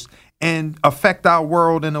cosmos and affect our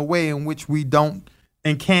world in a way in which we don't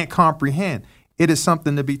and can't comprehend? It is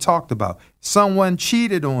something to be talked about. Someone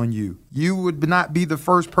cheated on you. You would not be the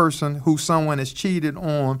first person who someone has cheated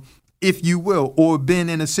on, if you will, or been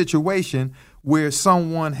in a situation where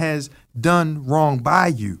someone has done wrong by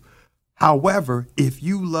you. However, if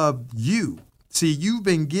you love you, see, you've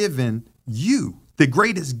been given you. The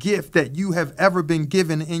greatest gift that you have ever been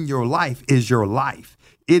given in your life is your life.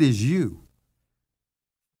 It is you.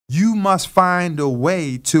 You must find a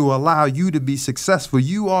way to allow you to be successful.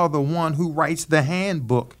 You are the one who writes the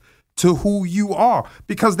handbook to who you are,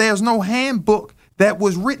 because there's no handbook that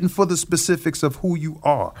was written for the specifics of who you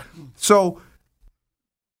are. So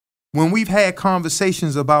when we've had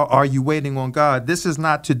conversations about are you waiting on God, this is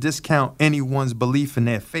not to discount anyone's belief in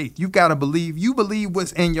their faith. You've got to believe. You believe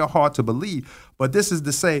what's in your heart to believe. But this is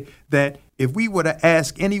to say that if we were to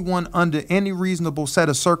ask anyone under any reasonable set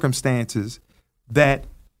of circumstances that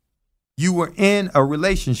you were in a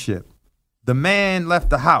relationship, the man left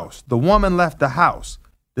the house, the woman left the house,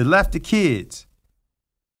 they left the kids,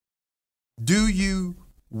 do you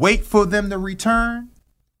wait for them to return?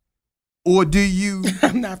 Or do you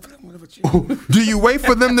I'm not playing with you. do you wait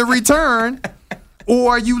for them to return,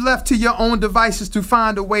 or are you left to your own devices to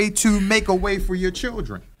find a way to make a way for your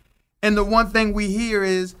children? And the one thing we hear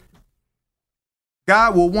is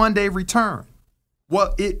God will one day return.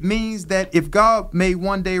 Well, it means that if God may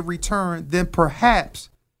one day return, then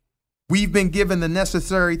perhaps we've been given the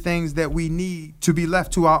necessary things that we need to be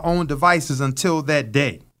left to our own devices until that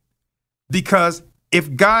day. Because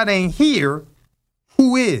if God ain't here,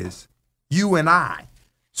 who is? You and I.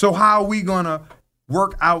 So how are we going to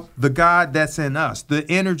work out the God that's in us, the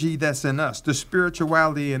energy that's in us, the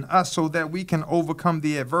spirituality in us, so that we can overcome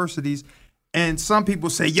the adversities? And some people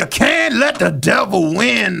say, you can't let the devil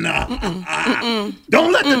win.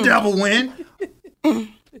 Don't let the devil win.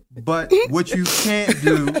 But what you can't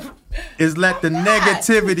do is let the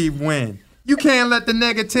negativity win. You can't let the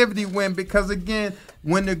negativity win because, again,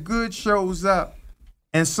 when the good shows up,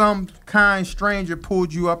 and some kind stranger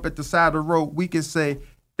pulled you up at the side of the road, we can say,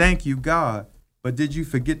 thank you, God. But did you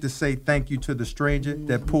forget to say thank you to the stranger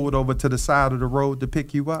that pulled over to the side of the road to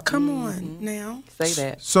pick you up? Come on now. Say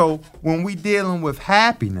that. So when we dealing with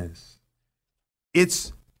happiness,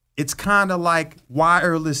 it's kind of like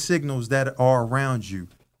wireless signals that are around you.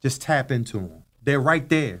 Just tap into them. They're right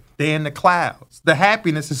there. They're in the clouds. The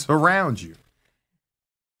happiness is around you.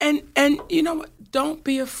 And you know what? Don't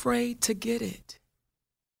be afraid to get it.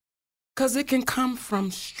 Because it can come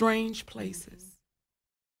from strange places.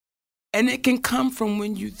 And it can come from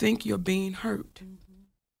when you think you're being hurt.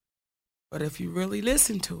 But if you really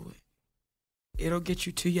listen to it, it'll get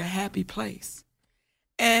you to your happy place.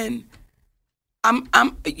 And I'm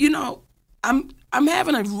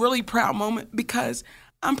having a really proud moment because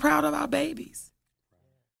I'm proud of our babies.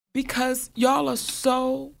 Because y'all are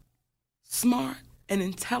so smart and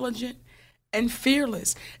intelligent and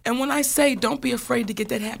fearless. And when I say don't be afraid to get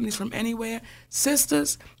that happiness from anywhere,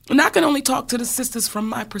 sisters, and I can only talk to the sisters from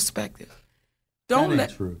my perspective. Don't that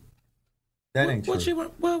ain't true. That ain't true. What you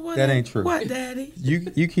want? What that ain't true. What, Daddy?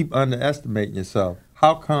 You keep underestimating yourself.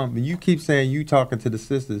 How come when you keep saying you talking to the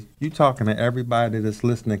sisters, you talking to everybody that's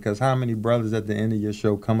listening? Because how many brothers at the end of your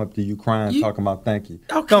show come up to you crying, talking about thank you?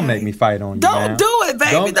 Okay. Don't make me fight on you. Don't do it,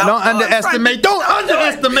 baby. Don't underestimate. Don't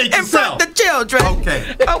underestimate yourself. In front of the children.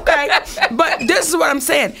 Okay. Okay. But this is what I'm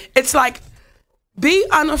saying. It's like, be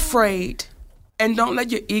unafraid and don't let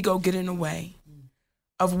your ego get in the way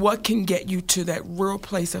of what can get you to that real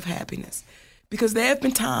place of happiness. Because there have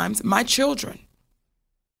been times my children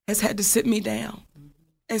has had to sit me down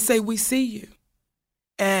and say, we see you.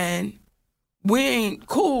 And we ain't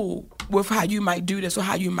cool with how you might do this or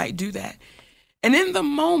how you might do that. And in the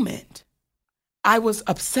moment, I was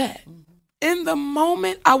upset. In the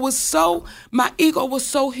moment, my ego was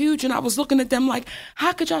so huge, and I was looking at them like,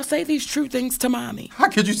 how could y'all say these true things to mommy? How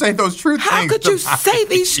could you say those true things? How could you say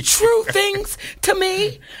these true things to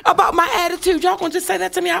me about my attitude? Y'all gonna just say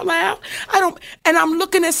that to me out loud? And I'm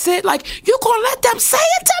looking at Sid like, you gonna let them say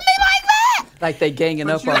it to me like that? Like they ganging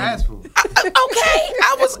up on you. Okay,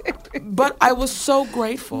 but I was so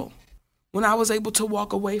grateful when I was able to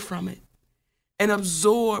walk away from it and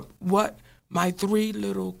absorb what my 3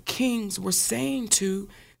 little kings were saying to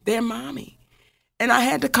their mommy. And I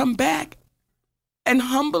had to come back and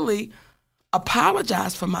humbly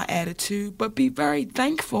apologize for my attitude, but be very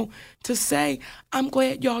thankful to say, I'm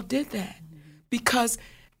glad y'all did that. Because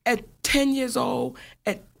at 10 years old,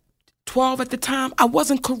 at 12 at the time, I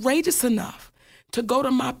wasn't courageous enough to go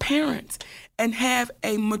to my parents and have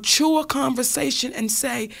a mature conversation and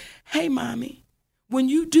say, hey, mommy, when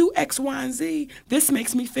you do X, Y, and Z, this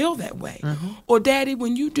makes me feel that way. Or Daddy,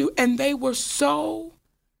 when you do, and they were so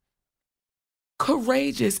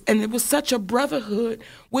courageous, and it was such a brotherhood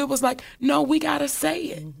where it was like, no, we gotta say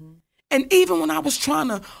it. And even when I was trying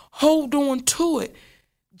to hold on to it,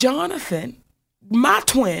 Jonathan, my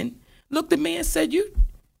twin, looked at me and said, you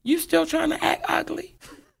still trying to act ugly?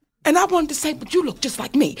 And I wanted to say, but you look just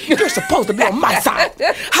like me. You're supposed to be on my side.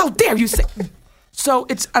 How dare you say? So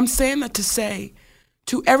I'm saying that to say,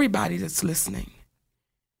 to everybody that's listening,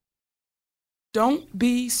 don't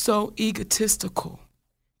be so egotistical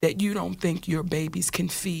that you don't think your babies can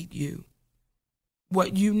feed you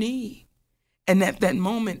what you need. And at that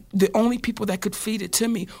moment, the only people that could feed it to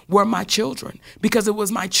me were my children, because it was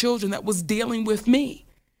my children that was dealing with me.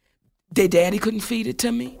 Their daddy couldn't feed it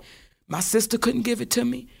to me. My sister couldn't give it to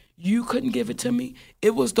me. You couldn't give it to me.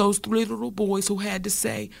 It was those 3 little boys who had to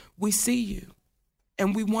say, we see you.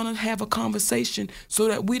 And we want to have a conversation so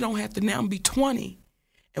that we don't have to now be 20.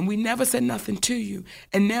 And we never said nothing to you.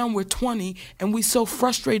 And now we're 20, and we're so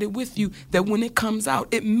frustrated with you that when it comes out,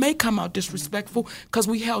 it may come out disrespectful because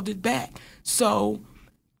we held it back. So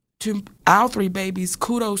to our 3 babies,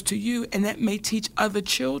 kudos to you, and that may teach other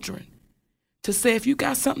children to say, if you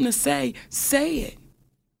got something to say it.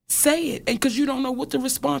 Say it, and because you don't know what the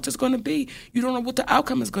response is going to be. You don't know what the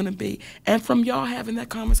outcome is going to be. And from y'all having that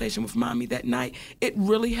conversation with Mommy that night, it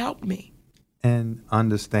really helped me. And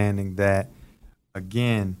understanding that,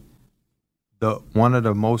 again, one of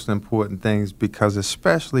the most important things, because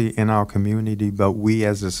especially in our community, but we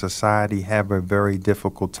as a society have a very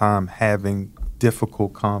difficult time having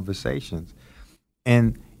difficult conversations.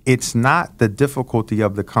 And it's not the difficulty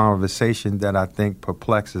of the conversation that I think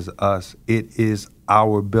perplexes us. It is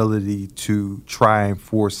our ability to try and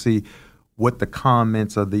foresee what the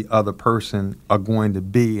comments of the other person are going to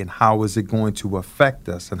be and how is it going to affect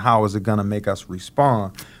us and how is it going to make us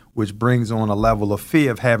respond, which brings on a level of fear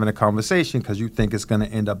of having a conversation because you think it's going to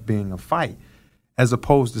end up being a fight, as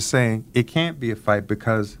opposed to saying it can't be a fight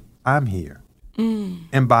because I'm here.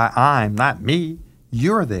 And by I'm, not me,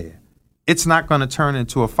 you're there. It's not going to turn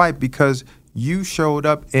into a fight because you showed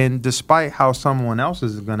up, and despite how someone else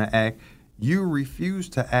is going to act, you refuse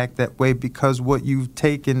to act that way because what you've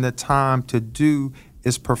taken the time to do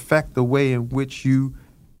is perfect the way in which you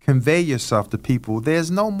convey yourself to people. There's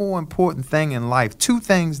no more important thing in life. 2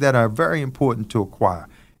 things that are very important to acquire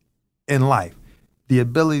in life: the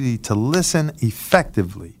ability to listen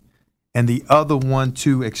effectively, and the other one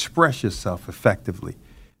to express yourself effectively.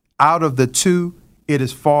 Out of the 2, it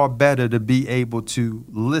is far better to be able to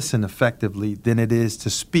listen effectively than it is to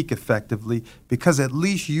speak effectively, because at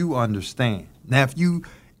least you understand. Now, if you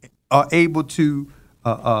are able to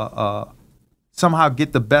somehow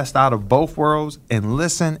get the best out of both worlds and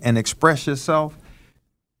listen and express yourself,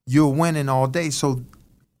 you're winning all day. So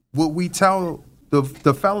what we tell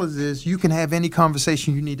the fellas is you can have any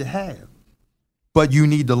conversation you need to have, but you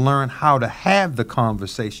need to learn how to have the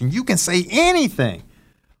conversation. You can say anything.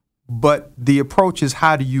 But the approach is,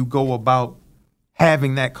 how do you go about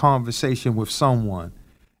having that conversation with someone?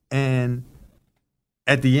 And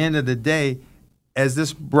at the end of the day, as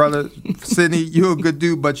this brother, Sidney, you're a good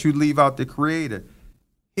dude, but you leave out the creator.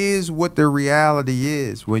 Here's what the reality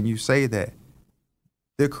is when you say that.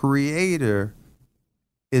 The creator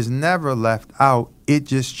is never left out. It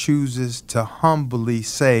just chooses to humbly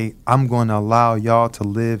say, I'm going to allow y'all to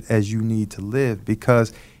live as you need to live,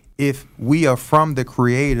 because if we are from the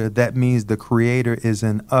creator, that means the creator is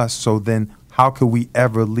in us. So then how could we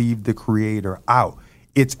ever leave the creator out?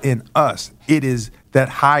 It's in us. It is that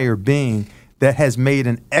higher being that has made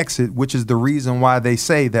an exit, which is the reason why they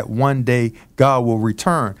say that one day God will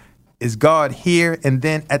return. Is God here and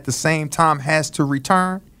then at the same time has to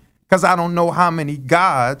return? Because I don't know how many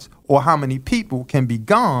gods or how many people can be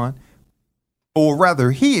gone, or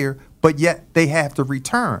rather here, but yet they have to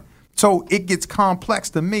return. So it gets complex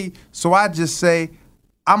to me. So I just say,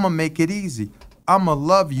 I'm going to make it easy. I'm going to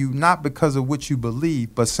love you not because of what you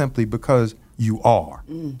believe, but simply because you are.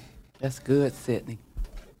 That's good, Sidney.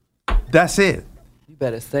 That's it. You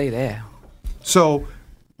better say that. So,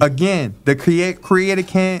 again, the creator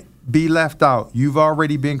can't be left out. You've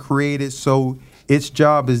already been created, so its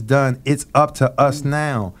job is done. It's up to us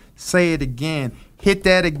now. Say it again. Hit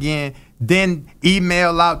that again. Then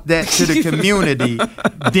email out that to the community.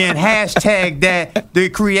 Then hashtag that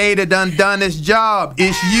the creator done his job.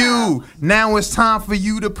 It's you. Now it's time for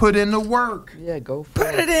you to put in the work. Yeah, go for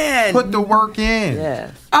Put it in. Put the work in.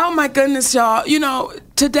 Yes. Oh, my goodness, y'all. You know,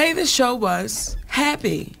 today the show was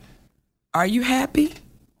happy. Are you happy?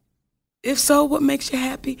 If so, what makes you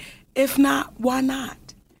happy? If not, why not?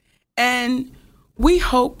 And we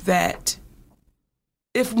hope that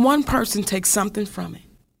if one person takes something from it,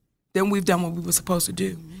 then we've done what we were supposed to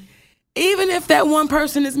do. Even if that one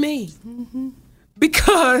person is me.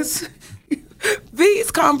 Because these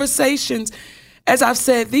conversations, as I've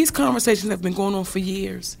said, these conversations have been going on for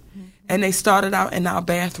years. And they started out in our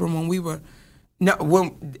bathroom when we were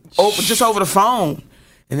just over the phone.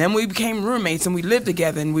 And then we became roommates and we lived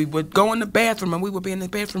together and we would go in the bathroom and we would be in the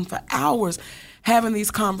bathroom for hours having these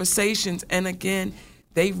conversations. And again,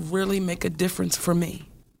 they really make a difference for me.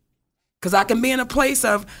 Because I can be in a place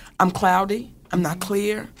of, I'm cloudy, I'm not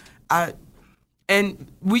clear,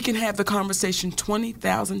 and we can have the conversation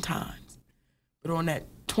 20,000 times. But on that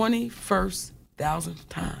 21st 1,000th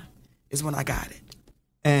time is when I got it.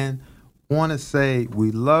 And want to say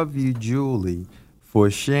we love you, Julie, for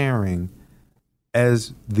sharing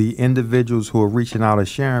as the individuals who are reaching out and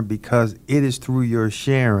sharing, because it is through your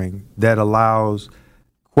sharing that allows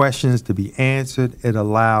questions to be answered. It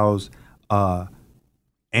allows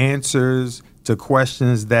answers to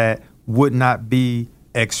questions that would not be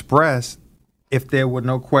expressed if there were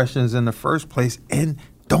no questions in the first place. And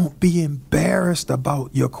don't be embarrassed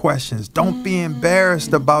about your questions. Don't be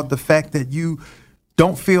embarrassed about the fact that you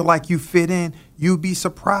don't feel like you fit in. You'd be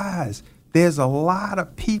surprised. There's a lot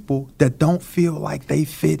of people that don't feel like they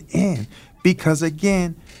fit in because,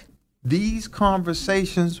 again, these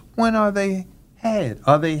conversations, when are they had?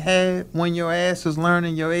 Are they had when your ass is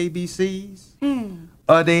learning your ABCs?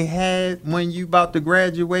 Are they had when you about to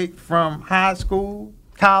graduate from high school,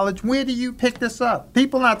 college? Where do you pick this up?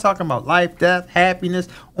 People not talking about life, death, happiness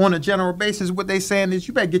on a general basis. What they saying is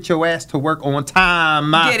you better get your ass to work on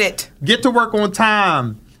time. Get it. Get to work on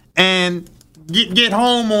time and get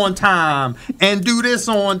home on time and do this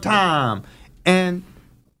on time. And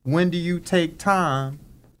when do you take time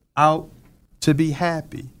out to be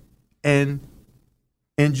happy and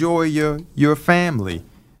enjoy your family?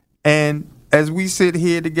 And as we sit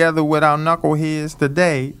here together with our knuckleheads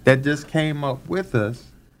today that just came up with us,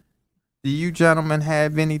 do you gentlemen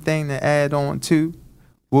have anything to add on to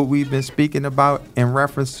what we've been speaking about in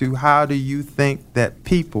reference to how do you think that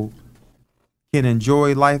people can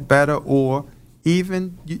enjoy life better, or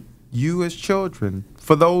even you as children,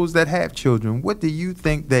 for those that have children, what do you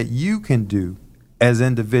think that you can do as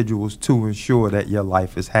individuals to ensure that your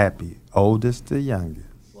life is happy, oldest to youngest?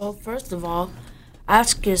 Well, first of all,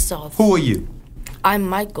 ask yourself. Who are you? I'm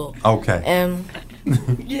Michael. Okay. And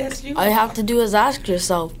Yes, you. all you have to do is ask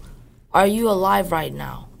yourself, are you alive right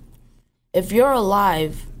now? If you're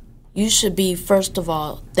alive, you should be, first of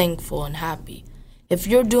all, thankful and happy. If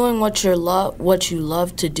you're doing what you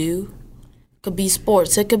love to do, it could be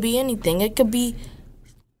sports, it could be anything. It could be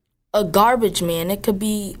a garbage man, it could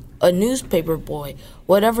be a newspaper boy.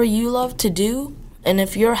 Whatever you love to do, and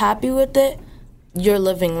if you're happy with it, you're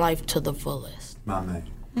living life to the fullest. My man.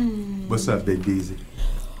 What's up, Big Deezy?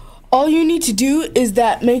 All you need to do is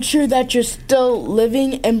that make sure that you're still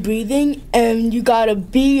living and breathing, and you gotta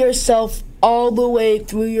be yourself all the way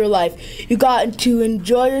through your life. You got to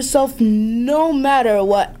enjoy yourself no matter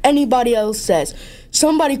what anybody else says.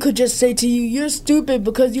 Somebody could just say to you, you're stupid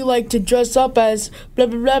because you like to dress up as blah,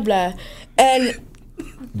 blah, blah, blah. And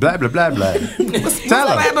blah, blah, blah, blah. Tell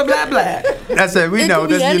Blah, blah, blah, blah. That's it. We It know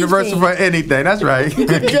could be that's universal for anything. That's right. you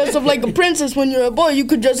could dress up like a princess when you're a boy. You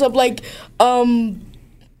could dress up like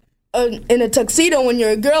in a tuxedo when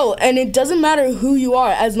you're a girl. And it doesn't matter who you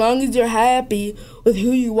are. As long as you're happy with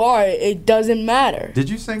who you are, it doesn't matter. Did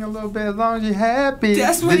you sing a little bit? As long as you're happy.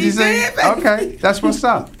 That's what did he you sing? did, baby. Okay, that's what's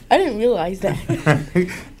up. I didn't realize that.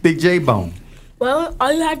 Big J Bone. Well,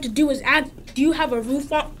 all you have to do is ask, do you have a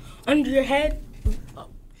roof under your head?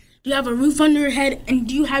 Do you have a roof under your head? And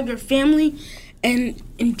do you have your family? And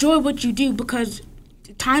enjoy what you do, because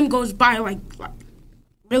time goes by like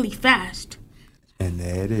really fast. And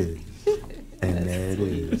there it is. And there it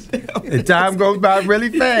is. The time goes by really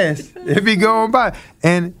fast. It be going by.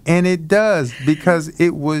 And it does, because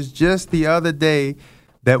it was just the other day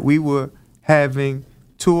that we were having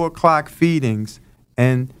 2:00 feedings,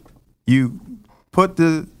 and you put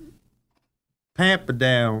the pamper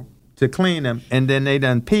down to clean them, and then they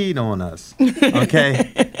done peed on us.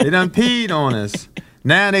 Okay? They done peed on us.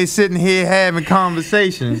 Now they sitting here having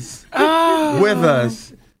conversations with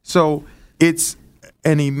us. So it's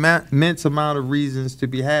an immense amount of reasons to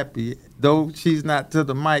be happy. Though she's not to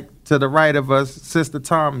the mic, to the right of us, Sister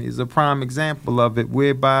Tommy is a prime example of it,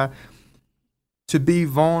 whereby to be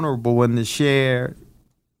vulnerable and to share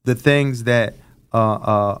the things that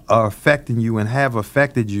are affecting you and have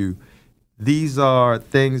affected you. These are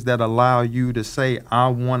things that allow you to say, I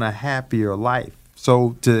want a happier life.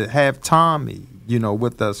 So to have Tommy,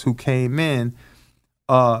 with us, who came in,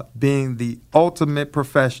 being the ultimate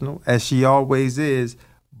professional, as she always is,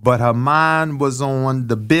 but her mind was on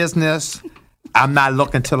the business. I'm not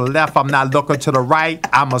looking to the left. I'm not looking to the right.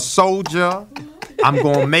 I'm a soldier. I'm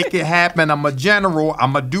going to make it happen. I'm a general.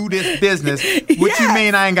 I'm going to do this business. What you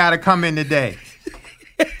mean I ain't got to come in today?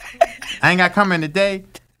 I ain't got to come in today?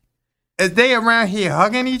 Is they around here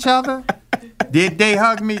hugging each other? Did they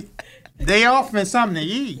hug me? They offering something to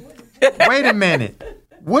eat. Wait a minute.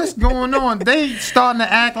 What's going on? They starting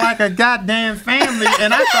to act like a goddamn family,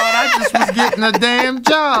 and I thought I just was getting a damn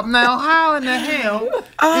job. Now, how in the hell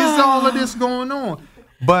is all of this going on?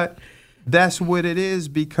 But that's what it is,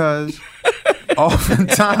 because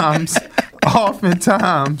oftentimes,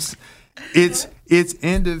 it's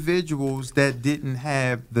individuals that didn't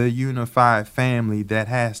have the unified family that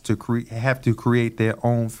have to create their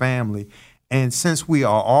own family. And since we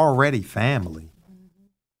are already family,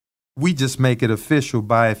 we just make it official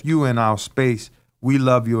by, if you in our space, we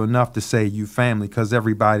love you enough to say you family, because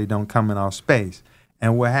everybody don't come in our space.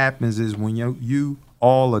 And what happens is when you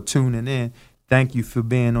all are tuning in, thank you for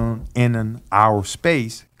being in our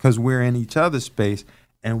space, because we're in each other's space,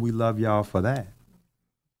 and we love y'all for that.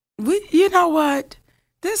 You know what?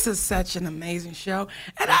 This is such an amazing show,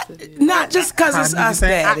 and not just because it's us,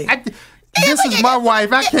 Daddy. This is my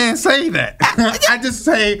wife. I can't say that. I just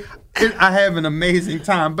say I have an amazing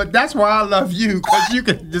time, but that's why I love you, because you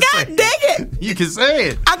can just God dang it. You can say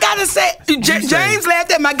it. I gotta say, James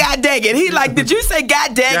laughed at my God dang it. He like, did you say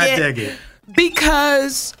God dang it? God dang it.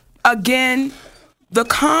 Because again, the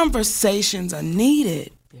conversations are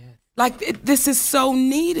needed. Like this is so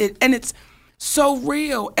needed, and it's so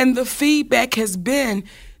real. And the feedback has been,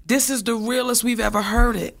 this is the realest we've ever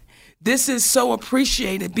heard it. This is so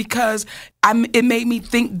appreciated because it made me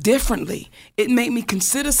think differently. It made me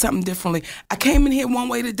consider something differently. I came in here one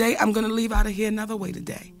way today. I'm going to leave out of here another way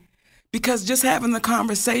today. Because just having the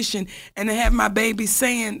conversation and to have my baby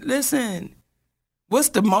saying, listen, what's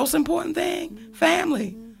the most important thing?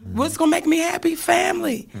 Family. What's going to make me happy?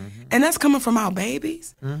 Family. And that's coming from our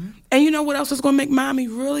babies. And you know what else is going to make mommy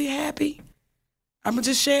really happy? I'm going to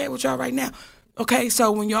just share it with y'all right now. Okay,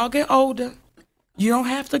 so when y'all get older, you don't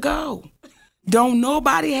have to go. Don't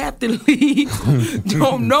nobody have to leave.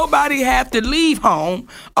 Don't nobody have to leave home,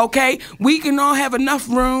 okay? We can all have enough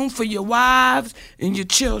room for your wives and your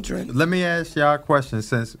children. Let me ask y'all a question,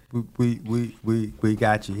 since we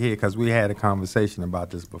got you here, because we had a conversation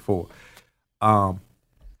about this before.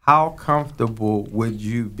 How comfortable would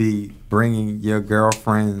you be bringing your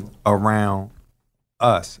girlfriend around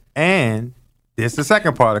us? And this is the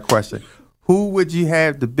second part of the question. Who would you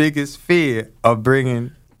have the biggest fear of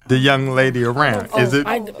bringing the young lady around? Is it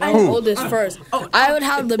I hold this first. I would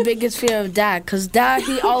have the biggest fear of Dad, because Dad,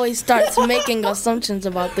 he always starts making assumptions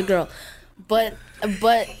about the girl. But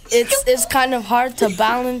it's kind of hard to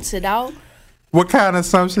balance it out. What kind of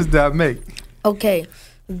assumptions did I make? Okay,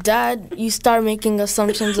 Dad, you start making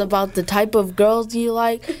assumptions about the type of girls you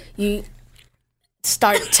like. You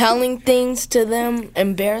start telling things to them,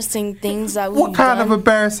 embarrassing things that we've done. What kind of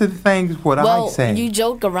embarrassing things would I say? Well, you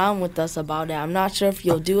joke around with us about it. I'm not sure if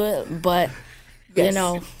you'll do it, but you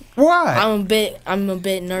know. Why? I'm a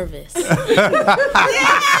bit nervous.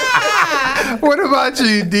 What about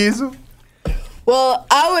you, Diesel? Well,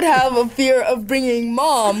 I would have a fear of bringing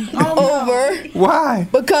Mom over. Why?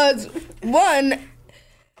 Because,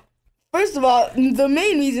 first of all, the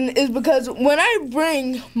main reason is because when I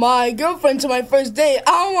bring my girlfriend to my first date,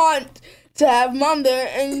 I want to have Mom there,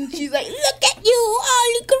 and she's like, look at you,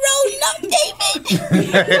 all grown up,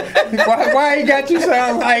 David. Why he got you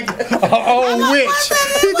sound like an old witch?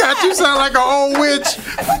 He got you sound like an old witch.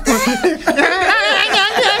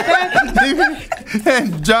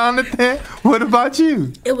 And Jonathan, what about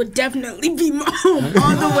you? It would definitely be Mom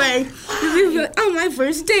all the way. On my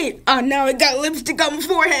first date. Oh, now I got lipstick on my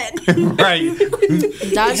forehead. Right.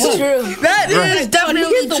 That's true. That is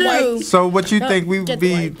definitely true. So what you think, we would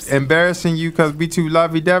be embarrassing you because we too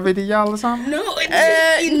lovey-dovey to y'all or something? No, No,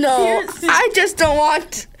 I just don't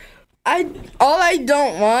want. All I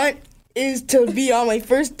don't want is to be on my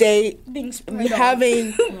first date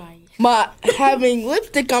having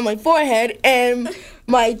lipstick on my forehead and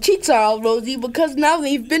my cheeks are all rosy because now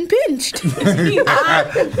they've been pinched.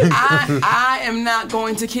 I am not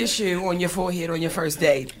going to kiss you on your forehead on your first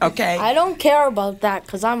date, okay? I don't care about that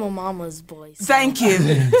because I'm a mama's boy. So. Thank you.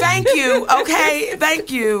 Thank you, okay?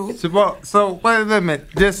 Thank you. So wait a minute.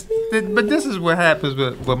 But this is what happens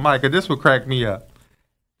with Micah. This would crack me up.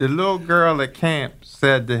 The little girl at camp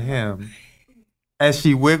said to him, as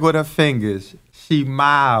she wiggled her fingers, she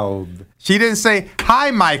mouthed. She didn't say,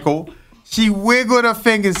 hi, Michael. She wiggled her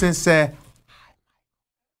fingers and said,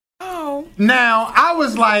 Oh. Now, I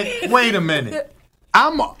was like, wait a minute.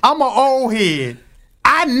 I'm an old head.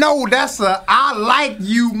 I know that's I like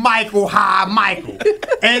you, Michael, hi, Michael.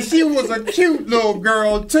 And she was a cute little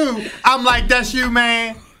girl, too. I'm like, that's you,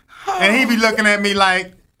 man? And he be looking at me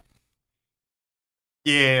like,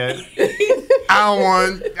 yeah,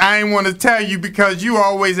 I ain't want to tell you because you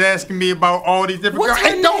always asking me about all these different What's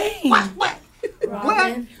girls. her name?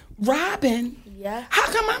 Robin. Robin? Yeah.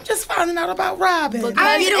 How come I'm just finding out about Robin?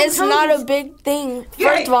 Because it's not a big thing.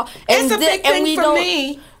 First of all, it's a big thing for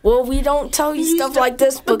me. Well, we don't tell you stuff like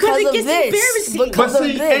this because it of gets this. embarrassing. Because of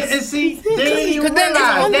this. And see, they ain't even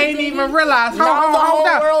realize. They ain't even realize. Now the whole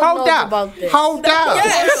world knows about this. Hold up.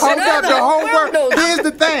 Hold up. The whole world. knows. Here's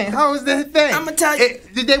the thing. Here's the thing. I'ma tell you.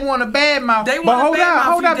 Did they want a bad mouth? They But want a hold bad up. mouth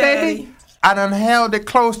Hold you, up, baby. Daddy. I done held it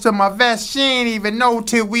close to my vest. She ain't even know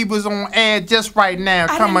till we was on air just right now.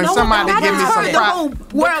 Come on, somebody give me some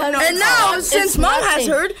props. And now, since Mom has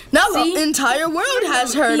heard, now See? the entire world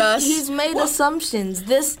has heard us. He's made assumptions.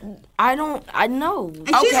 I know.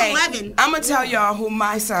 Okay, 11. I'm gonna tell y'all who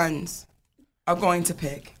my sons are going to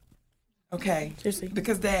pick. Okay, Seriously.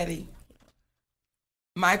 because Daddy,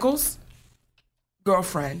 Michael's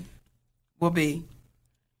girlfriend will be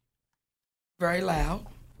very loud.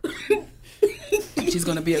 She's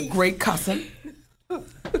gonna be a great cusser,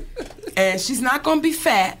 and she's not gonna be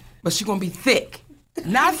fat, but she's gonna be thick.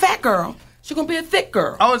 Not a fat girl. She's gonna be a thick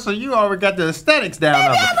girl. Oh, so you already got the aesthetics down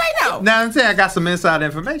of it. I know. Now I'm saying I got some inside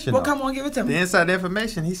information. Well, though. come on, give it to The me. inside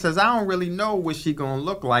information. He says, I don't really know what she gonna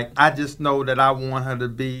look like. I just know that I want her to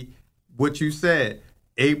be what you said,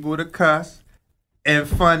 able to cuss and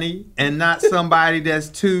funny, and not somebody that's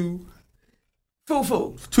too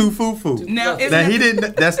Foo-foo. foo-foo. Now, isn't Now that- he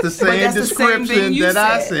didn't. That's the same that's the same description thing you that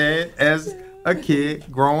I said. said as a kid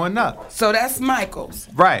growing up. So that's Michael's.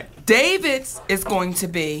 Right. David's is going to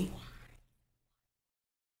be.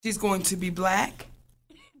 She's going to be black.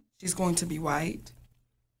 She's going to be white.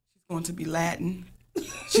 She's going to be Latin.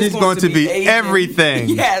 She's going to be Asian. everything.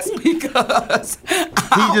 Yes, because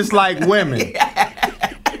He just like women.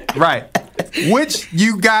 Right. Which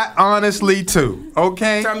you got honestly too.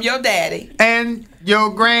 Okay. from your daddy. And your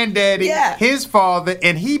granddaddy, Yeah. his father,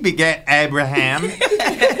 and he begat Abraham.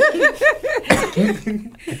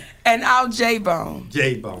 And our J-Bone.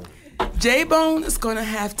 J-Bone. J-Bone is going to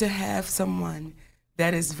have someone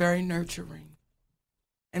that is very nurturing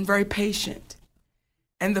and very patient.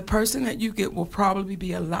 And the person that you get will probably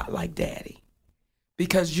be a lot like daddy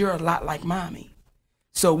because you're a lot like mommy.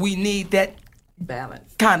 So we need that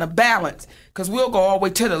Balance. kind of balance because we'll go all the way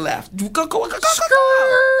to the left.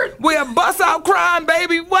 We'll bust out crying,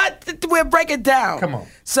 baby. What? We'll break it down. Come on.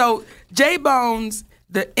 So J-Bone's,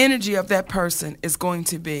 the energy of that person is going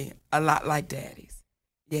to be a lot like daddy's.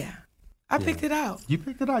 Yeah. I picked it out. You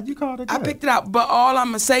picked it out. You called it I good. picked it out. But all I'm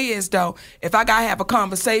going to say is, though, if I got to have a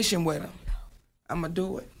conversation with him, I'm going to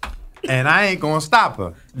do it. And I ain't going to stop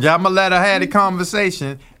her. Yeah, I'm going to let her have the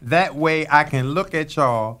conversation. That way I can look at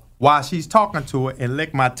y'all while she's talking to her and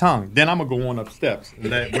lick my tongue. Then I'm going to go on up steps and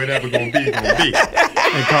let whatever going to be,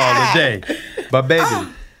 and call it a day. But, baby,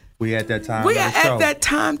 we at that time We of are the show. at that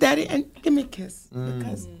time, Daddy, and give me a kiss.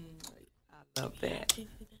 Because Love that.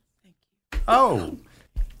 Oh,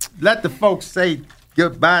 let the folks say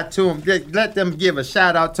goodbye to them. Let them give a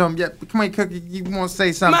shout out to them. Yeah, come on, Cookie. You want to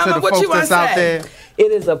say something Mama, to the what you folks wanna that's out say? there?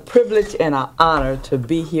 It is a privilege and an honor to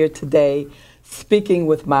be here today speaking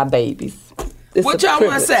with my babies. It's what a y'all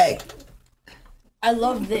want to privilege. say? I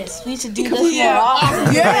love this. We should do this more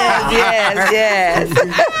often. Yes.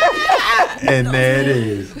 And there it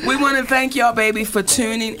is. We want to thank y'all, baby, for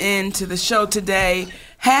tuning in to the show today.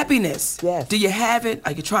 Happiness. Yes. Do you have it?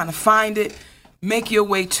 Are you trying to find it? Make your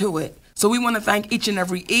way to it. So we want to thank each and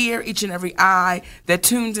every ear, each and every eye that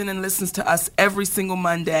tunes in and listens to us every single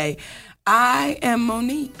Monday. I am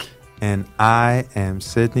Monique. And I am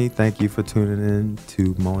Sidney. Thank you for tuning in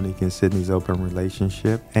to Monique and Sidney's Open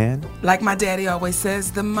Relationship. And Like my daddy always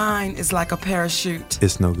says, the mind is like a parachute.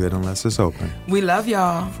 it's no good unless it's open We love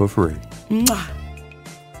y'all. for free. Mwah.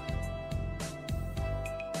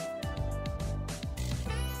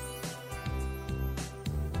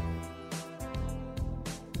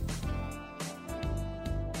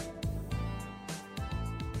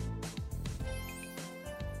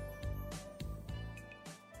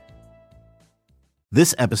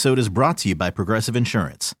 This episode is brought to you by Progressive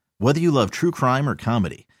Insurance. Whether you love true crime or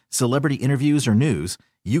comedy, celebrity interviews or news,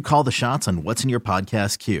 you call the shots on what's in your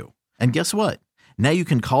podcast queue. And guess what? Now you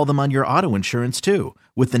can call them on your auto insurance too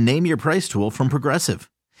with the Name Your Price tool from Progressive.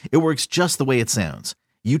 It works just the way it sounds.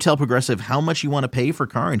 You tell Progressive how much you want to pay for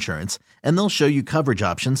car insurance, and they'll show you coverage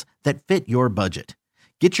options that fit your budget.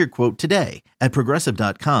 Get your quote today at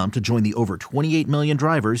Progressive.com to join the over 28 million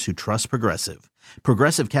drivers who trust Progressive.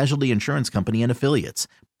 Progressive Casualty Insurance Company and Affiliates.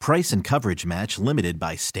 Price and coverage match limited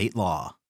by state law.